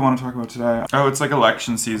else do we want to talk about today? Oh, it's like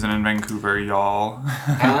election season in Vancouver, y'all.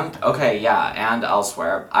 And, okay, yeah, and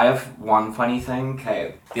elsewhere. I have one funny thing.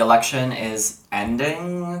 Okay, the election is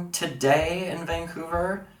ending today in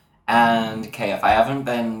Vancouver. And, okay, if I haven't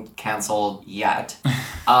been canceled yet,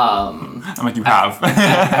 I'm like, you have.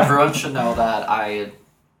 everyone should know that I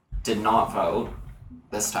did not vote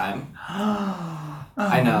this time.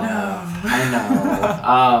 I know.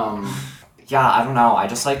 yeah, I don't know. I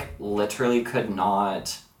just like literally could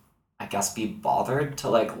not, I guess, be bothered to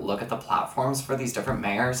like look at the platforms for these different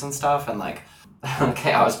mayors and stuff. And like,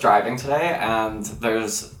 okay, I was driving today and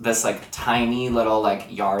there's this like tiny little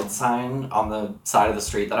like yard sign on the side of the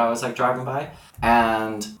street that I was like driving by.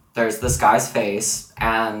 And there's this guy's face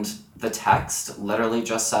and the text literally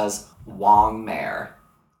just says Wong Mayor.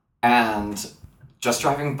 And just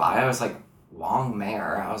driving by, I was like, Wong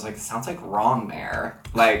Mayor. I was like, it sounds like wrong mayor.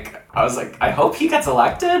 Like, I was like, I hope he gets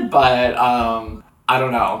elected, but I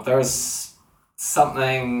don't know. There's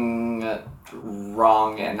something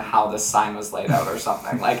wrong in how this sign was laid out or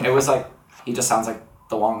something. Like, it was like, he just sounds like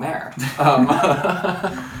the Wong Mayor.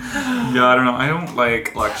 Yeah, I don't know. I don't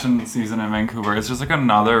like election season in Vancouver. It's just like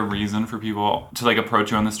another reason for people to like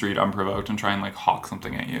approach you on the street unprovoked and try and like hawk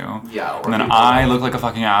something at you. Yeah. And then I look like a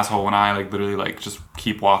fucking asshole when I like literally like just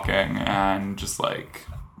keep walking and just like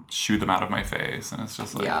shoot them out of my face. And it's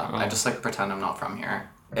just like, yeah, oh. I just like pretend I'm not from here.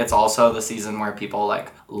 It's also the season where people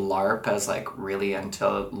like LARP as like really into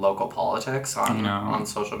local politics on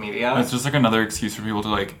social media. It's just like another excuse for people to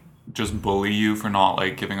like just bully you for not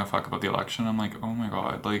like giving a fuck about the election. I'm like, oh my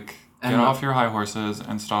god, like get off your high horses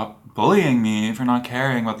and stop bullying me for not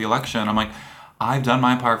caring about the election. I'm like, I've done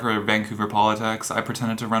my part for Vancouver politics. I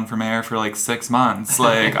pretended to run for mayor for like 6 months.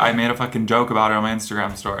 Like I made a fucking joke about it on my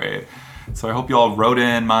Instagram story. So I hope you all wrote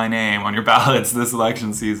in my name on your ballots this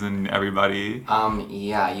election season, everybody.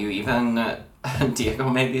 Yeah, you even Diego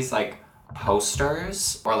made these like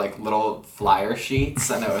posters or like little flyer sheets,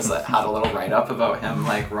 and it was like had a little write up about him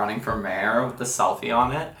like running for mayor with the selfie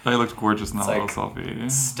on it. I looked gorgeous in that like, little selfie.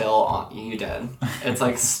 Still on, you did. It's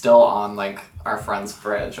like still on like our friend's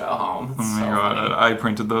fridge at home. Oh my god! Funny. I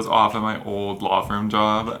printed those off at my old law firm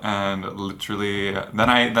job, and literally, then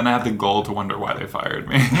I had the goal to wonder why they fired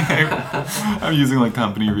me. I'm using like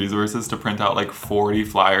company resources to print out like 40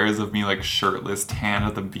 flyers of me like shirtless, tan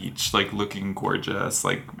at the beach, like looking gorgeous,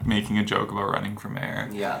 like making a joke about running for mayor.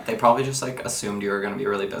 Yeah, they probably just like assumed you were gonna be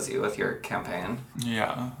really busy with your campaign.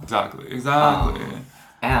 Yeah, exactly.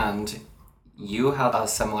 And you had a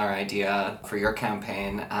similar idea for your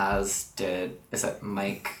campaign, as is it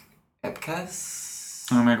Mike Ipkiss?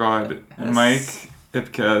 Oh my god, Mike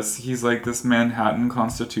Ipkiss. He's like this Manhattan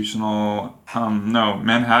congressional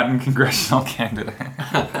candidate.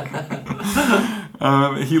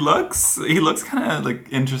 He looks kind of like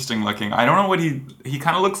interesting looking. I don't know what he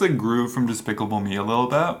kind of looks like Gru from Despicable Me a little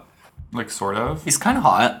bit, like sort of. He's kind of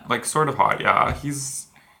hot. Like sort of hot, yeah. He's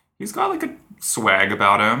got like a swag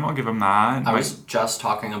about him. I'll give him that. I was just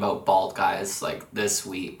talking about bald guys like this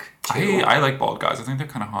week too. I like bald guys. I think they're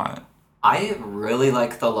kind of hot. I really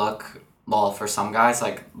like the look. Well, for some guys,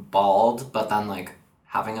 like bald, but then like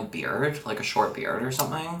having a beard, like a short beard or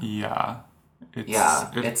something. Yeah.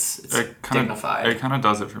 It's dignified. It kind of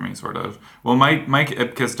does it for me, sort of. Well, Mike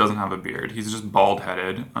Ipkiss doesn't have a beard. He's just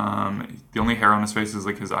bald-headed. The only hair on his face is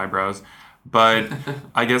like his eyebrows. But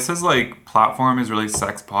I guess his like platform is really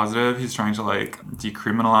sex positive. He's trying to like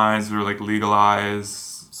decriminalize or like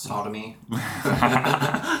legalize sodomy,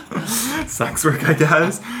 sex work, I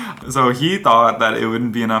guess. So he thought that it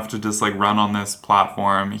wouldn't be enough to just like run on this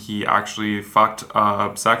platform. He actually fucked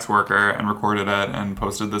a sex worker and recorded it and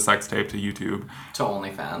posted the sex tape to YouTube. To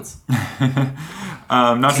OnlyFans.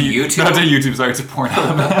 Not to YouTube. Sorry, to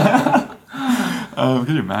Pornhub.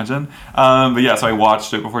 Could you imagine? But yeah, so I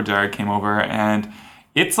watched it before Jared came over, and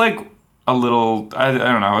it's like a little, I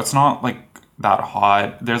don't know, it's not like that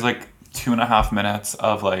hot. There's like 2.5 minutes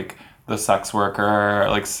of like the sex worker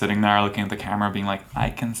like sitting there looking at the camera being like, I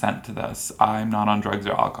consent to this. I'm not on drugs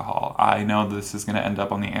or alcohol. I know this is going to end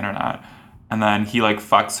up on the internet. And then he like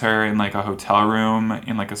fucks her in like a hotel room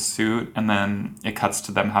in like a suit, and then it cuts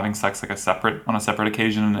to them having sex like on a separate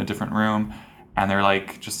occasion in a different room. And they're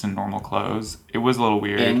like just in normal clothes. It was a little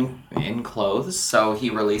weird. In clothes? So he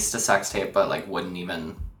released a sex tape but like wouldn't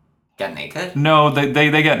even get naked? No,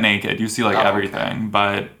 they get naked. You see like everything. Okay.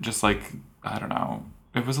 But just like, I don't know.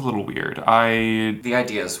 It was a little weird. The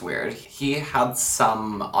idea is weird. He had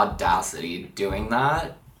some audacity doing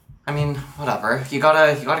that. I mean, whatever. You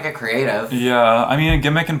gotta get creative. Yeah, I mean, a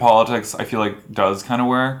gimmick in politics I feel like does kind of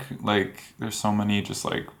work. Like there's so many just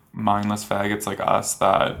like mindless faggots like us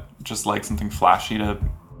that just like something flashy to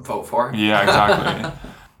vote for. Yeah, exactly.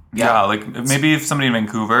 Yeah, like maybe if somebody in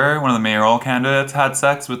Vancouver, one of the mayoral candidates, had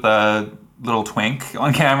sex with a little twink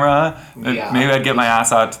on camera, maybe I'd get my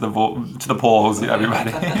ass out to the polls,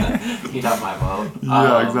 everybody. You'd have my vote.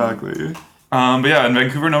 Yeah, exactly. But yeah, in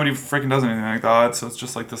Vancouver, nobody freaking does anything like that, so it's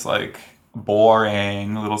just like this like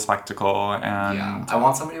boring little spectacle. And yeah, I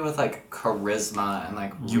want somebody with like charisma and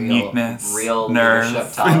like uniqueness, real nerve,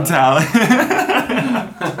 leadership talent.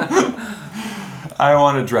 I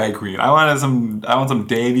want a drag queen. I want some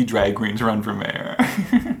Davy drag queen to run for mayor.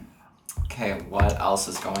 Okay, what else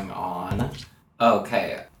is going on?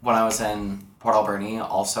 Okay, when I was in Port Alberni,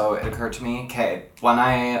 also it occurred to me, okay, when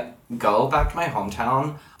I go back to my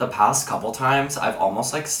hometown, the past couple times, I've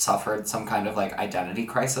almost like suffered some kind of like identity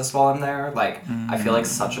crisis while I'm there. Like, I feel like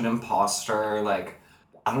such an imposter. Like,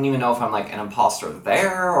 I don't even know if I'm like an imposter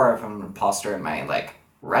there or if I'm an imposter in my like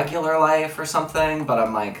regular life or something, but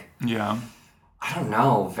I'm like, Yeah. I don't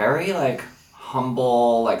know, very like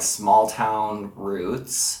humble, like small town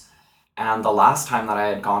roots. And the last time that I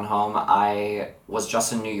had gone home, I was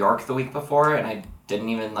just in New York the week before, and I didn't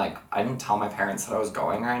even like, I didn't tell my parents that I was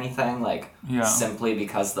going or anything, like, Yeah. simply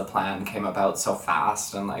because the plan came about so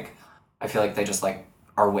fast, and like, I feel like they just like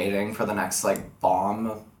are waiting for the next like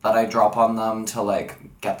bomb that I drop on them to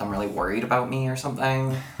like get them really worried about me or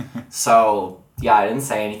something. So, yeah, I didn't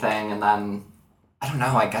say anything, and then, I don't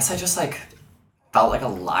know, I guess I just like felt like a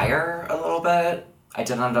liar a little bit. I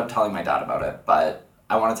did end up telling my dad about it, but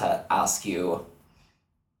I wanted to ask you,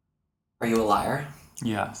 are you a liar?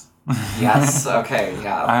 Yes. Yes? Okay,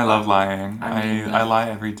 yeah. I love lying. I mean, I lie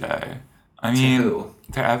every day. I to mean, who?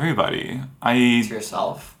 to everybody. To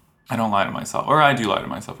yourself? I don't lie to myself, or I do lie to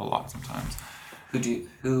myself a lot sometimes.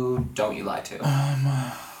 Who don't you lie to?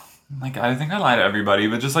 Like, I think I lie to everybody,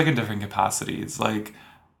 but just like in different capacities. Like,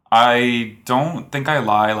 I don't think I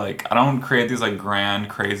lie, like, I don't create these like grand,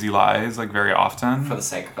 crazy lies like very often. For the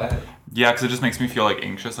sake of it? Yeah, because it just makes me feel like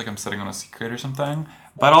anxious, like I'm sitting on a secret or something.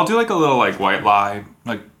 But I'll do like a little like white lie,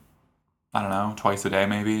 like, I don't know, twice a day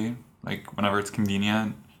maybe, like whenever it's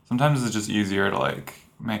convenient. Sometimes it's just easier to like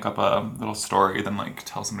make up a little story than like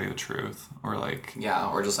tell somebody the truth or like. Yeah,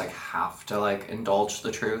 or just like have to like indulge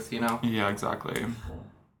the truth, you know? Yeah, exactly.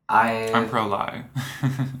 I'm I'm pro lie.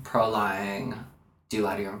 pro lying. Do you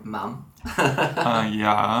lie to your mom?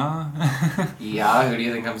 Yeah. Yeah, who do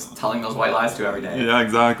you think I'm telling those white lies to every day? Yeah,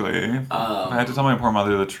 exactly. I had to tell my poor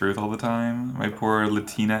mother the truth all the time. My poor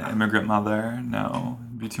Latina immigrant mother. No,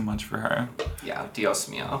 it'd be too much for her. Yeah, Dios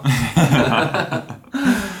mío.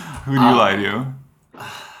 Who do you lie to?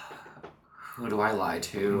 Who do I lie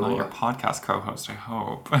to? Not your podcast co-host, I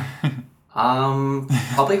hope.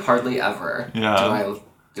 Probably hardly ever. Yeah.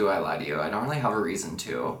 Do I lie to you? I don't really have a reason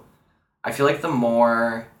to. I feel like the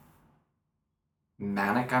more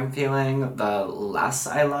manic I'm feeling, the less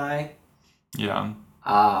I lie. Yeah.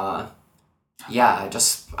 Yeah,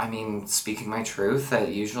 I mean, speaking my truth, it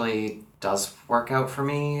usually does work out for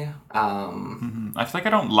me. I feel like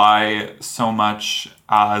I don't lie so much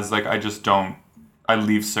as like I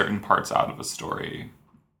leave certain parts out of a story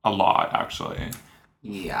a lot, actually.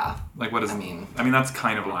 Yeah. Like what is I mean, that's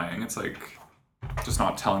kind of lying. It's like just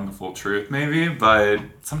not telling the full truth maybe, but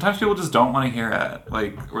sometimes people just don't want to hear it,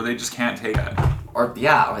 like, or they just can't take it. or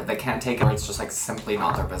yeah, or they can't take it, or it's just like simply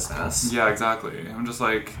not their business. Yeah, exactly. I'm just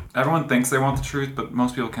like, everyone thinks they want the truth, but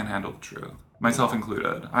most people can't handle the truth, myself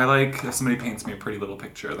included. I like if somebody paints me a pretty little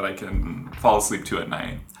picture that I can fall asleep to at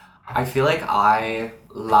night. I feel like I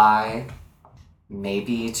lie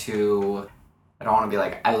maybe to, I don't want to be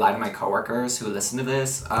like, I lie to my coworkers who listen to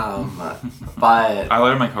this, but I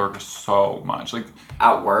lie to my coworkers so much, like,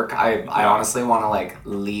 at work, I honestly want to like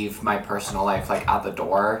leave my personal life like at the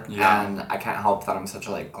door, Yeah. and I can't help that I'm such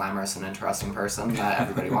a like glamorous and interesting person that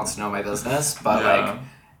everybody wants to know my business, but Yeah. like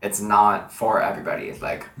it's not for everybody.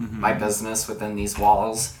 Like my business within these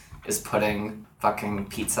walls is putting fucking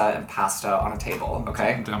pizza and pasta on a table,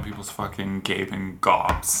 okay? down people's fucking gaping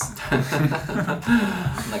gobs.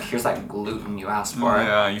 Like here's that gluten you asked for.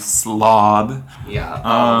 Yeah, you slob. Yeah.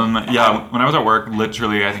 Yeah, when I was at work,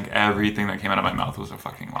 literally, I think everything that came out of my mouth was a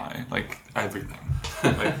fucking lie. Like, everything.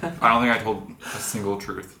 Like, I don't think I told a single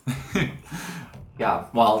truth. Yeah.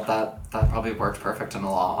 Well, that probably worked perfect in the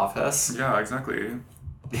law office. Yeah, exactly.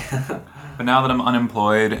 But now that I'm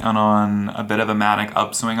unemployed and on a bit of a manic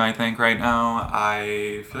upswing, I think, right now,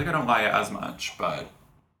 I feel like I don't lie as much, but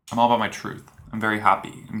I'm all about my truth. I'm very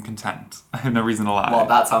happy and content. I have no reason to lie. Well,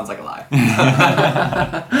 that sounds like a lie.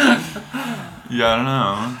 Yeah, I don't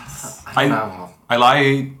know. I don't know. I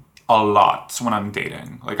lie a lot when I'm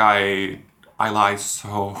dating. Like, I lie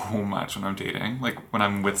so much when I'm dating. Like, when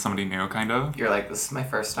I'm with somebody new, kind of. You're like, this is my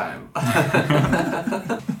first time.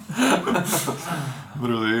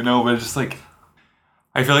 Literally, no, but it's just like,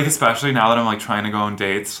 I feel like especially now that I'm like trying to go on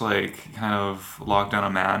dates to like kind of lock down a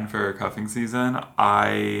man for cuffing season,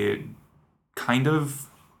 I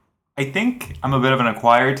think I'm a bit of an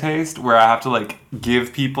acquired taste where I have to like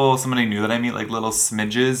give people, somebody new that I meet, like little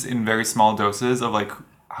smidges in very small doses of like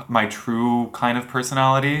my true kind of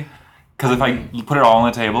personality. Because if I put it all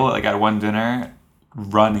on the table like at one dinner,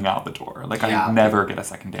 running out the door. Like, Yeah. I never get a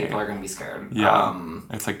second date. People are gonna be scared. Yeah.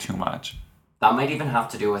 It's, like, too much. That might even have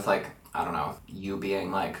to do with, like, I don't know, you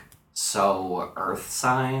being, like, so earth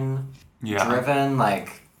sign Yeah. driven.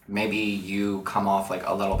 Like, maybe you come off, like,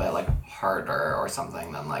 a little bit, like, harder or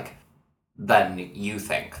something than you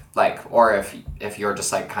think. Like, or if you're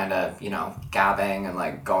just, like, kind of, you know, gabbing and,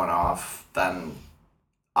 like, going off, then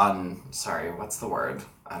sorry, what's the word?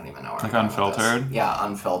 I don't even know. Like unfiltered? Yeah,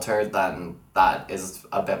 unfiltered, then that is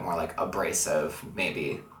a bit more, like, abrasive,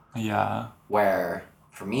 maybe. Yeah. Where,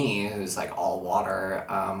 for me, who's, like, all water,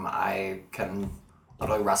 I can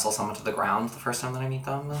literally wrestle someone to the ground the first time that I meet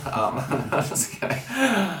them. Just kidding.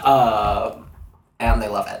 And they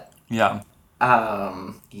love it. Yeah.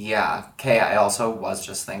 Yeah. Okay, I also was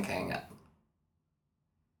just thinking...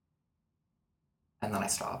 And then I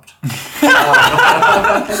stopped.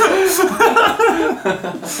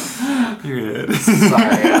 Period.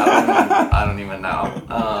 Sorry, I don't even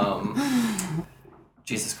know.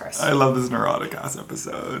 Jesus Christ. I love this neurotic ass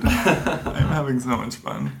episode. I'm having so much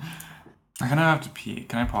fun. I'm gonna have to pee.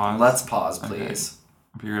 Can I pause? Let's pause, please. Okay.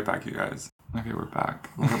 I'll be right back, you guys. Okay, we're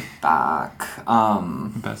back. We're back.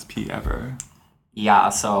 Best pee ever. Yeah,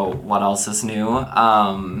 so what else is new?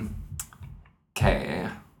 Okay.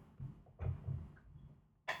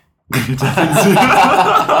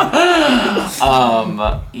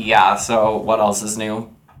 Yeah, so what else is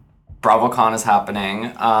new? BravoCon is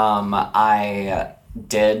happening. I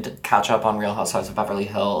did catch up on Real Housewives of Beverly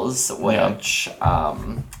Hills, which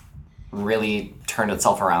really turned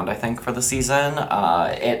itself around, I think, for the season.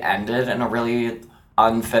 It ended in a really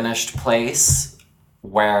unfinished place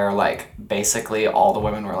where, like, basically all the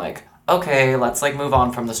women were like, okay, let's, like, move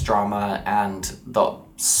on from this drama, and the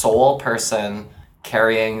sole person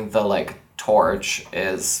carrying the, like, torch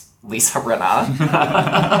is Lisa Rinna.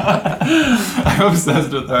 I'm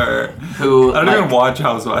obsessed with her. Who, I don't like, even watch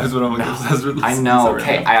Housewives, but I'm like obsessed with I know. Lisa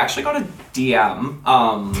Okay, Rinna. I actually got a DM,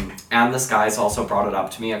 and this guy's also brought it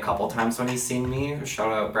up to me a couple times when he's seen me.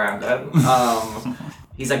 Shout out Brandon.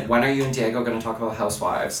 He's like, when are you and Diego gonna talk about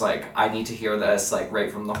Housewives? Like, I need to hear this, like,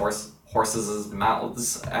 right from the horses'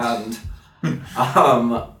 mouths. And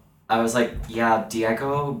I was like, yeah,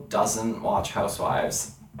 Diego doesn't watch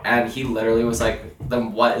Housewives. And he literally was like,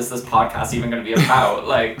 then what is this podcast even going to be about?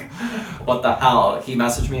 Like, what the hell? He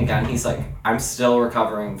messaged me again. He's like, I'm still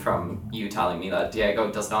recovering from you telling me that Diego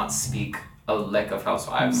does not speak a lick of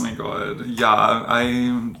Housewives. Oh my god. Yeah,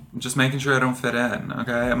 I'm just making sure I don't fit in,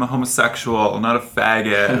 okay? I'm a homosexual, not a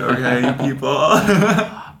faggot, okay, you people?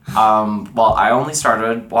 Well, I only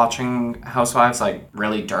started watching Housewives, like,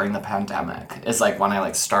 really during the pandemic. Is, like, when I,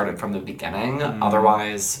 like, started from the beginning.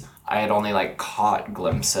 Otherwise, I had only, like, caught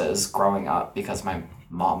glimpses growing up because my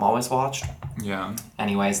mom always watched. Yeah.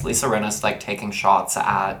 Anyways, Lisa Rinna's, like, taking shots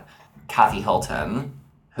at Kathy Hilton,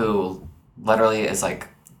 who literally is, like,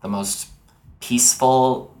 the most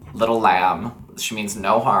peaceful little lamb. She means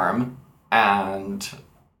no harm. And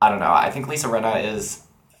I don't know. I think Lisa Rinna is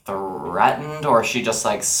threatened, or she just,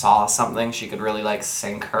 like, saw something she could really, like,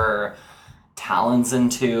 sink her talons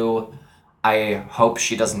into. I hope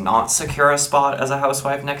she does not secure a spot as a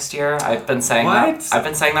housewife next year. I've been saying that. I've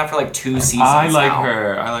been saying that for like 2 seasons I like now.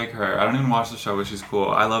 her. I don't even watch the show, but she's cool.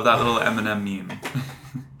 I love that little Eminem meme.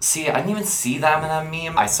 See, I didn't even see the Eminem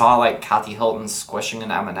meme. I saw like Kathy Hilton squishing an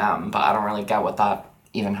Eminem, but I don't really get what that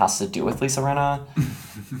even has to do with Lisa Rinna.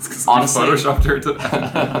 Honestly, photoshopped her to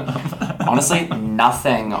honestly,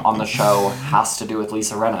 nothing on the show has to do with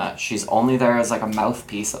Lisa Rinna. She's only there as like a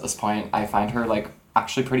mouthpiece at this point. I find her like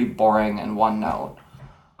actually pretty boring and one note.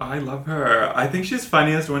 I love her. I think she's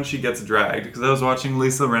funniest when she gets dragged, because I was watching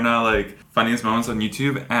Lisa Rinna, like, funniest moments on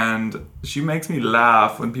YouTube, and she makes me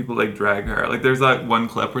laugh when people, like, drag her. Like, there's that one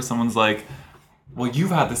clip where someone's like, well,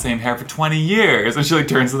 you've had the same hair for 20 years. And she, like,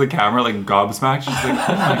 turns to the camera, like, gobsmacked. She's like,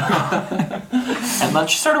 oh my god. And then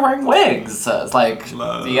she started wearing wigs. So it's like,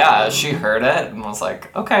 Love. Yeah, she heard it and was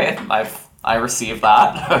like, okay, I received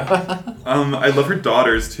that. I love her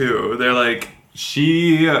daughters, too. They're, like,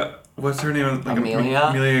 what's her name? Like, Amelia?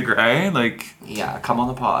 Amelia Gray? Like, yeah, come on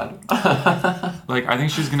the pod. like, I think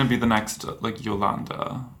she's gonna be the next, like,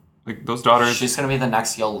 Yolanda. Like, those daughters... She's gonna be the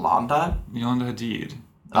next Yolanda? Yolanda Hadid.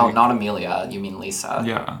 Oh, Like, not Amelia. You mean Lisa.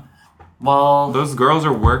 Yeah. Well... Those girls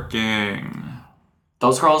are working.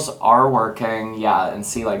 Those girls are working, yeah. And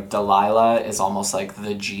see, like, Delilah is almost like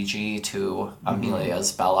the Gigi to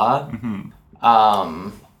Amelia's Bella. Mm-hmm.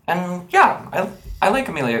 And, yeah, I like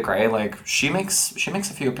Amelia Gray. Like, she makes a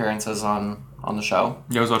few appearances on the show.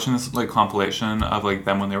 Yeah, I was watching this, like, compilation of, like,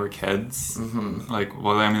 them when they were kids. Mm-hmm. Like,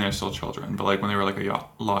 well, I mean, they're still children, but, like, when they were, like, a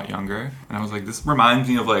lot younger. And I was like, this reminds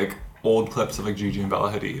me of, like, old clips of, like, Gigi and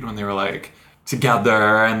Bella Hadid when they were, like,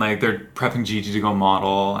 together, and like they're prepping Gigi to go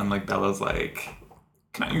model, and like Bella's like,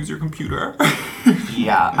 can I use your computer?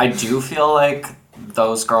 Yeah, I do feel like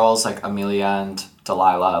those girls, like Amelia and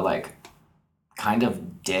Delilah, like kind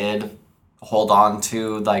of did hold on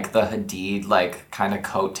to like the Hadid like kind of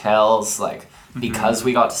coattails, like because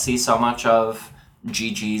we got to see so much of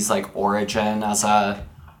Gigi's like origin as a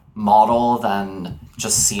model, then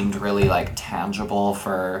just seemed really like tangible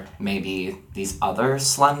for maybe these other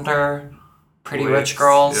slender, pretty rich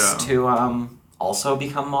girls to also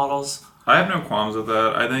become models. I have no qualms with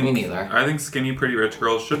that. I think Me neither. I think skinny, pretty rich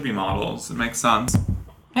girls should be models. It makes sense.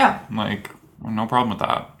 Yeah. Like, no problem with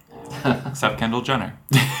that. Except Kendall Jenner.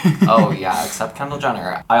 Oh yeah, except Kendall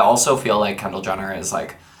Jenner. I also feel like Kendall Jenner is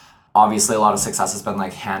like, obviously a lot of success has been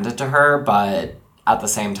like handed to her, but at the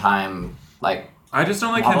same time, like I just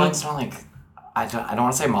don't like modeling's not like, I don't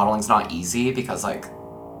want to say modeling's not easy because like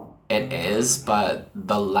it is, but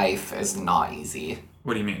the life is not easy.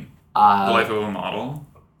 What do you mean? The life of a model?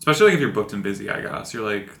 Especially like if you're booked and busy, I guess. You're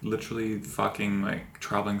like literally fucking like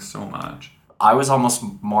traveling so much. I was almost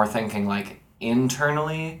more thinking like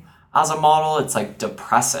internally as a model, it's like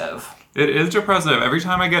depressive. It is depressive. Every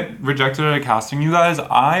time I get rejected at a casting, you guys,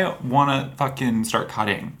 I want to fucking start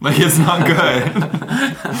cutting. Like, it's not good.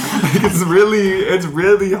 Like, it's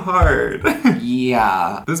really hard.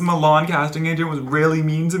 Yeah. This Milan casting agent was really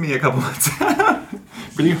mean to me a couple of times.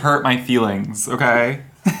 Really hurt my feelings, okay?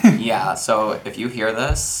 Yeah, so if you hear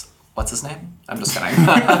this, what's his name? I'm just kidding.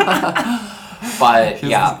 But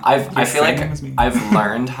yeah, I feel like I've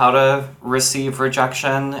learned how to receive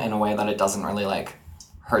rejection in a way that it doesn't really like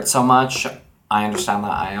hurt so much. I understand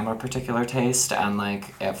that I am a particular taste, and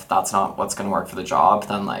like if that's not what's gonna work for the job,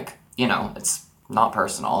 then like, you know, it's not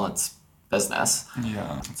personal, it's business.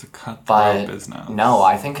 Yeah, it's a cutthroat business. No,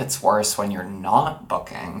 I think it's worse when you're not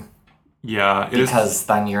booking. Yeah, because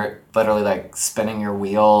then you're literally like spinning your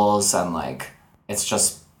wheels and like it's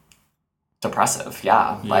just depressive.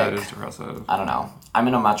 Yeah, like it is depressive. I don't know. I'm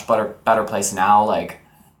in a much better place now. Like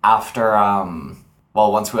after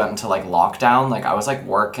once we went into like lockdown, like I was like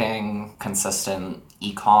working consistent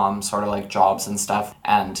e-com sort of like jobs and stuff,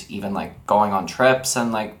 and even like going on trips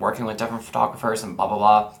and like working with different photographers and blah blah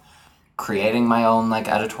blah, creating my own like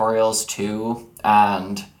editorials too.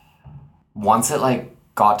 And once it like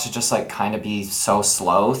got to just like kind of be so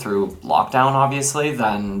slow through lockdown, obviously,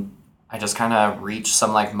 then I just kind of reached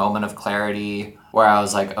some like moment of clarity where I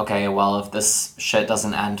was like, okay, well, if this shit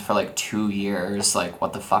doesn't end for like 2 years, like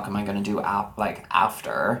what the fuck am I gonna do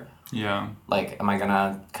after? Yeah. Like, am I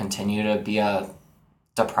gonna continue to be a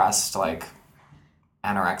depressed, like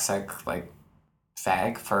anorexic, like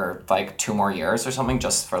fag for like 2 more years or something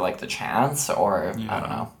just for like the chance? Or I don't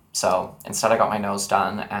know. So instead I got my nose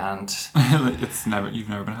done and you've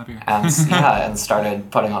never been happier. and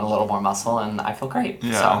started putting on a little more muscle and I feel great.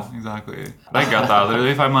 Yeah, so. Exactly. I get that.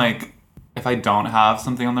 Literally, if I don't have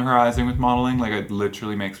something on the horizon with modeling, like it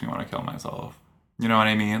literally makes me want to kill myself. You know what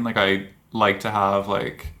I mean? Like I like to have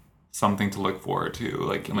like something to look forward to,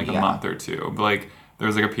 like in like a month or two. But like there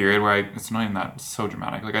was like a period where it's not even that so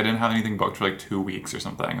dramatic. Like I didn't have anything booked for like 2 weeks or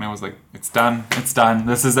something, and I was like, it's done.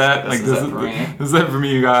 This is it. This is it for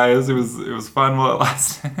me, you guys. It was fun while it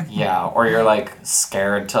lasted. Yeah, or you're like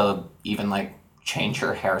scared to even like change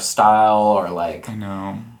your hairstyle or like. I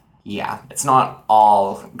know. Yeah, it's not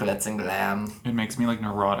all glitz and glam. It makes me like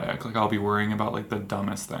neurotic. Like I'll be worrying about like the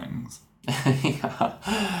dumbest things. Yeah.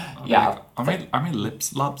 Like, are my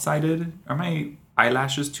lips lopsided? Are my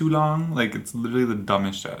eyelashes too long? Like it's literally the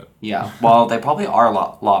dumbest shit. Yeah. Well, they probably are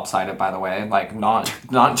lopsided, by the way. Like not.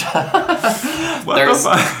 What the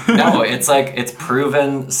fuck? No, it's like it's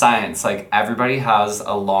proven science. Like everybody has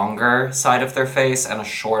a longer side of their face and a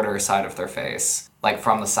shorter side of their face, like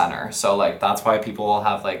from the center. So like that's why people will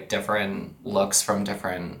have like different looks from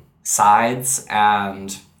different sides.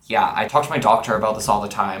 And yeah, I talk to my doctor about this all the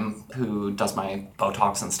time, who does my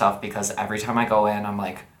Botox and stuff, because every time I go in, I'm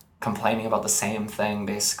like complaining about the same thing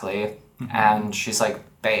basically. And she's like,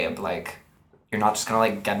 babe, like you're not just gonna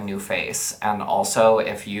like get a new face. And also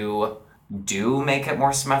if you do make it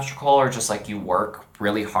more symmetrical, or just like you work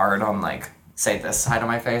really hard on like, say this side of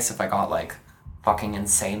my face, if I got like fucking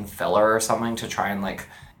insane filler or something to try and like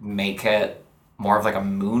make it more of like a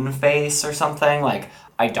moon face or something, like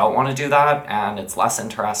I don't want to do that, and it's less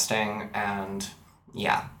interesting. And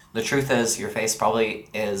yeah, the truth is your face probably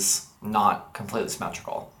is not completely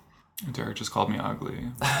symmetrical. Derek just called me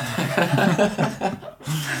ugly.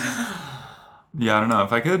 Yeah, I don't know.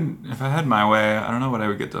 If I had my way, I don't know what I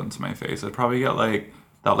would get done to my face. I'd probably get like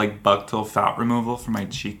that like buccal fat removal for my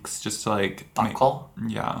cheeks, just to like buccal.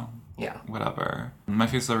 Yeah. Yeah. whatever. My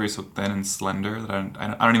face is already so thin and slender that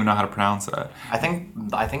I don't even know how to pronounce it. I think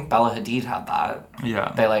Bella Hadid had that.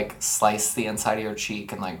 Yeah. They like slice the inside of your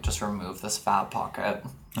cheek and like just remove this fat pocket.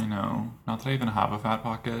 I know. Not that I even have a fat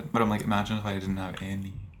pocket, but I'm like, imagine if I didn't have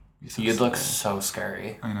any. So You'd look scary. so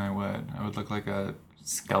scary. I know I would. I would look like a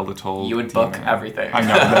skeletal. You would book demon. everything. I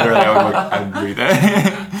know, literally, I would look every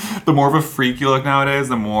day. The more of a freak you look nowadays,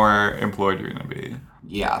 the more employed you're gonna be.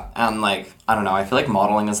 Yeah, and like, I don't know, I feel like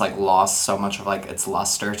modeling has like lost so much of like its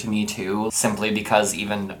luster to me too, simply because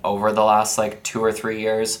even over the last like 2 or 3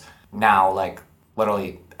 years, now like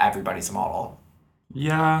literally everybody's a model.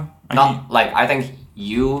 Yeah. I think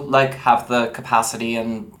you like have the capacity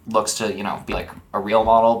and looks to, be like a real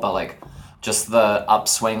model, but like just the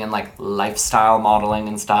upswing in like lifestyle modeling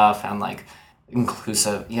and stuff and like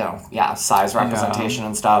inclusive, size representation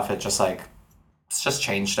and stuff, it's just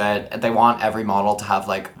changed it. They want every model to have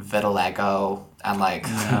like vitiligo and like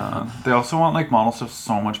Yeah. They also want like models to have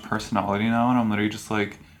so much personality now, and I'm literally just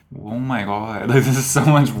like, oh my god, like this is so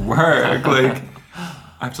much work. Like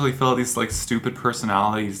I have to like fill out these like stupid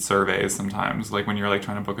personality surveys sometimes, like when you're like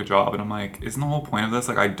trying to book a job, and I'm like, isn't the whole point of this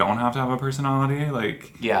like I don't have to have a personality?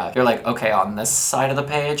 Like yeah, you're like, okay, on this side of the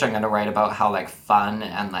page, I'm gonna write about how like fun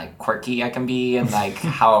and like quirky I can be, and like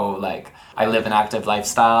how like I live an active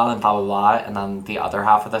lifestyle and blah blah blah. And then the other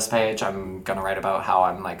half of this page, I'm gonna write about how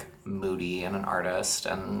I'm like moody and an artist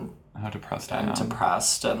and how depressed I am.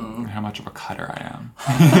 Depressed and how much of a cutter I am.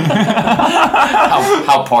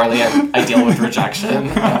 how poorly I deal with rejection.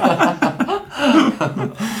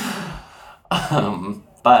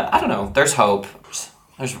 But I don't know. There's hope.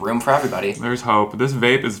 There's room for everybody. There's hope. This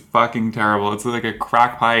vape is fucking terrible. It's like a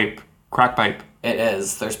crack pipe. Crack pipe. It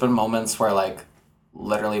is. There's been moments where like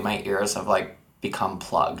literally my ears have like become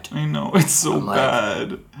plugged. I know. It's so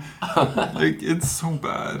bad. Like it's so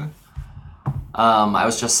bad. I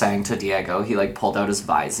was just saying to Diego, he like pulled out his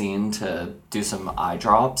Visine to do some eye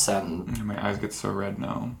drops, and my eyes get so red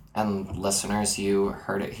now. And listeners, you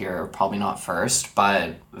heard it here, probably not first,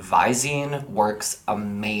 but Visine works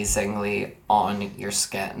amazingly on your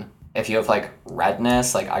skin. If you have like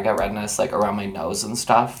redness, like I get redness like around my nose and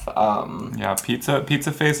stuff. Yeah,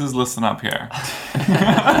 pizza faces, listen up here.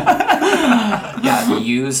 Yeah,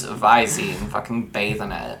 use Visine, fucking bathe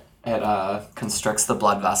in it. It constricts the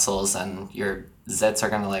blood vessels and your zits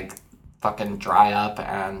are gonna like fucking dry up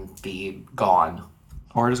and be gone.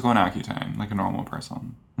 Or just go on Accutane, like a normal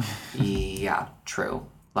person. Yeah, true.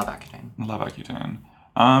 Love Accutane. Love Accutane.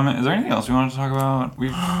 Is there anything else we wanted to talk about?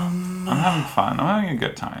 I'm having fun. I'm having a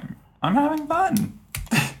good time. I'm having fun.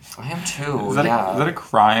 I am too. Is that a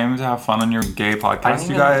crime to have fun on your gay podcast,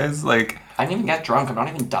 you guys? Like, I didn't even get drunk. I've not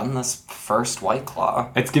even done this first White Claw.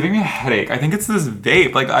 It's giving me a headache. I think it's this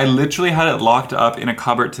vape. Like, I literally had it locked up in a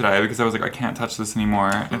cupboard today because I was like, I can't touch this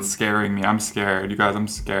anymore. It's scaring me. I'm scared. You guys, I'm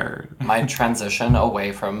scared. My transition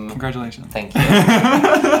away from... Congratulations. Thank you.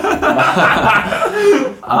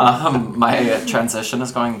 My transition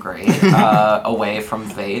is going great away from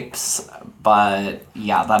vapes. But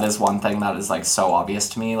yeah, that is one thing that is like so obvious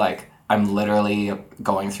to me. Like, I'm literally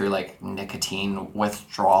going through like nicotine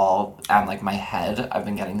withdrawal and like my head. I've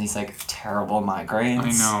been getting these like terrible migraines.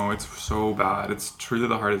 I know, it's so bad. It's truly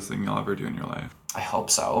the hardest thing you'll ever do in your life. I hope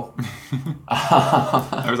so.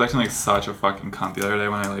 I was acting like such a fucking cunt the other day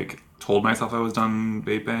when I like told myself I was done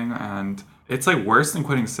vaping, and it's like worse than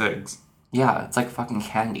quitting cigs. Yeah, it's like fucking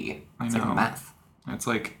candy. It's like meth. It's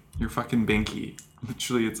like your fucking binky.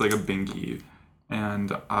 Literally, it's like a binky.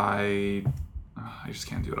 And I just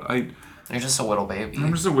can't do it. You're just a little baby.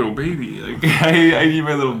 I'm just a little baby. Like I need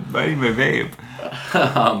my vape.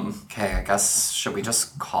 Okay, I guess should we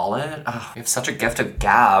just call it? We have such a gift of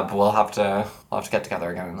gab. We'll have to get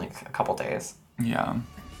together again in like a couple days. Yeah.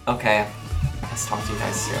 Okay. I guess talk to you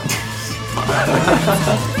guys soon.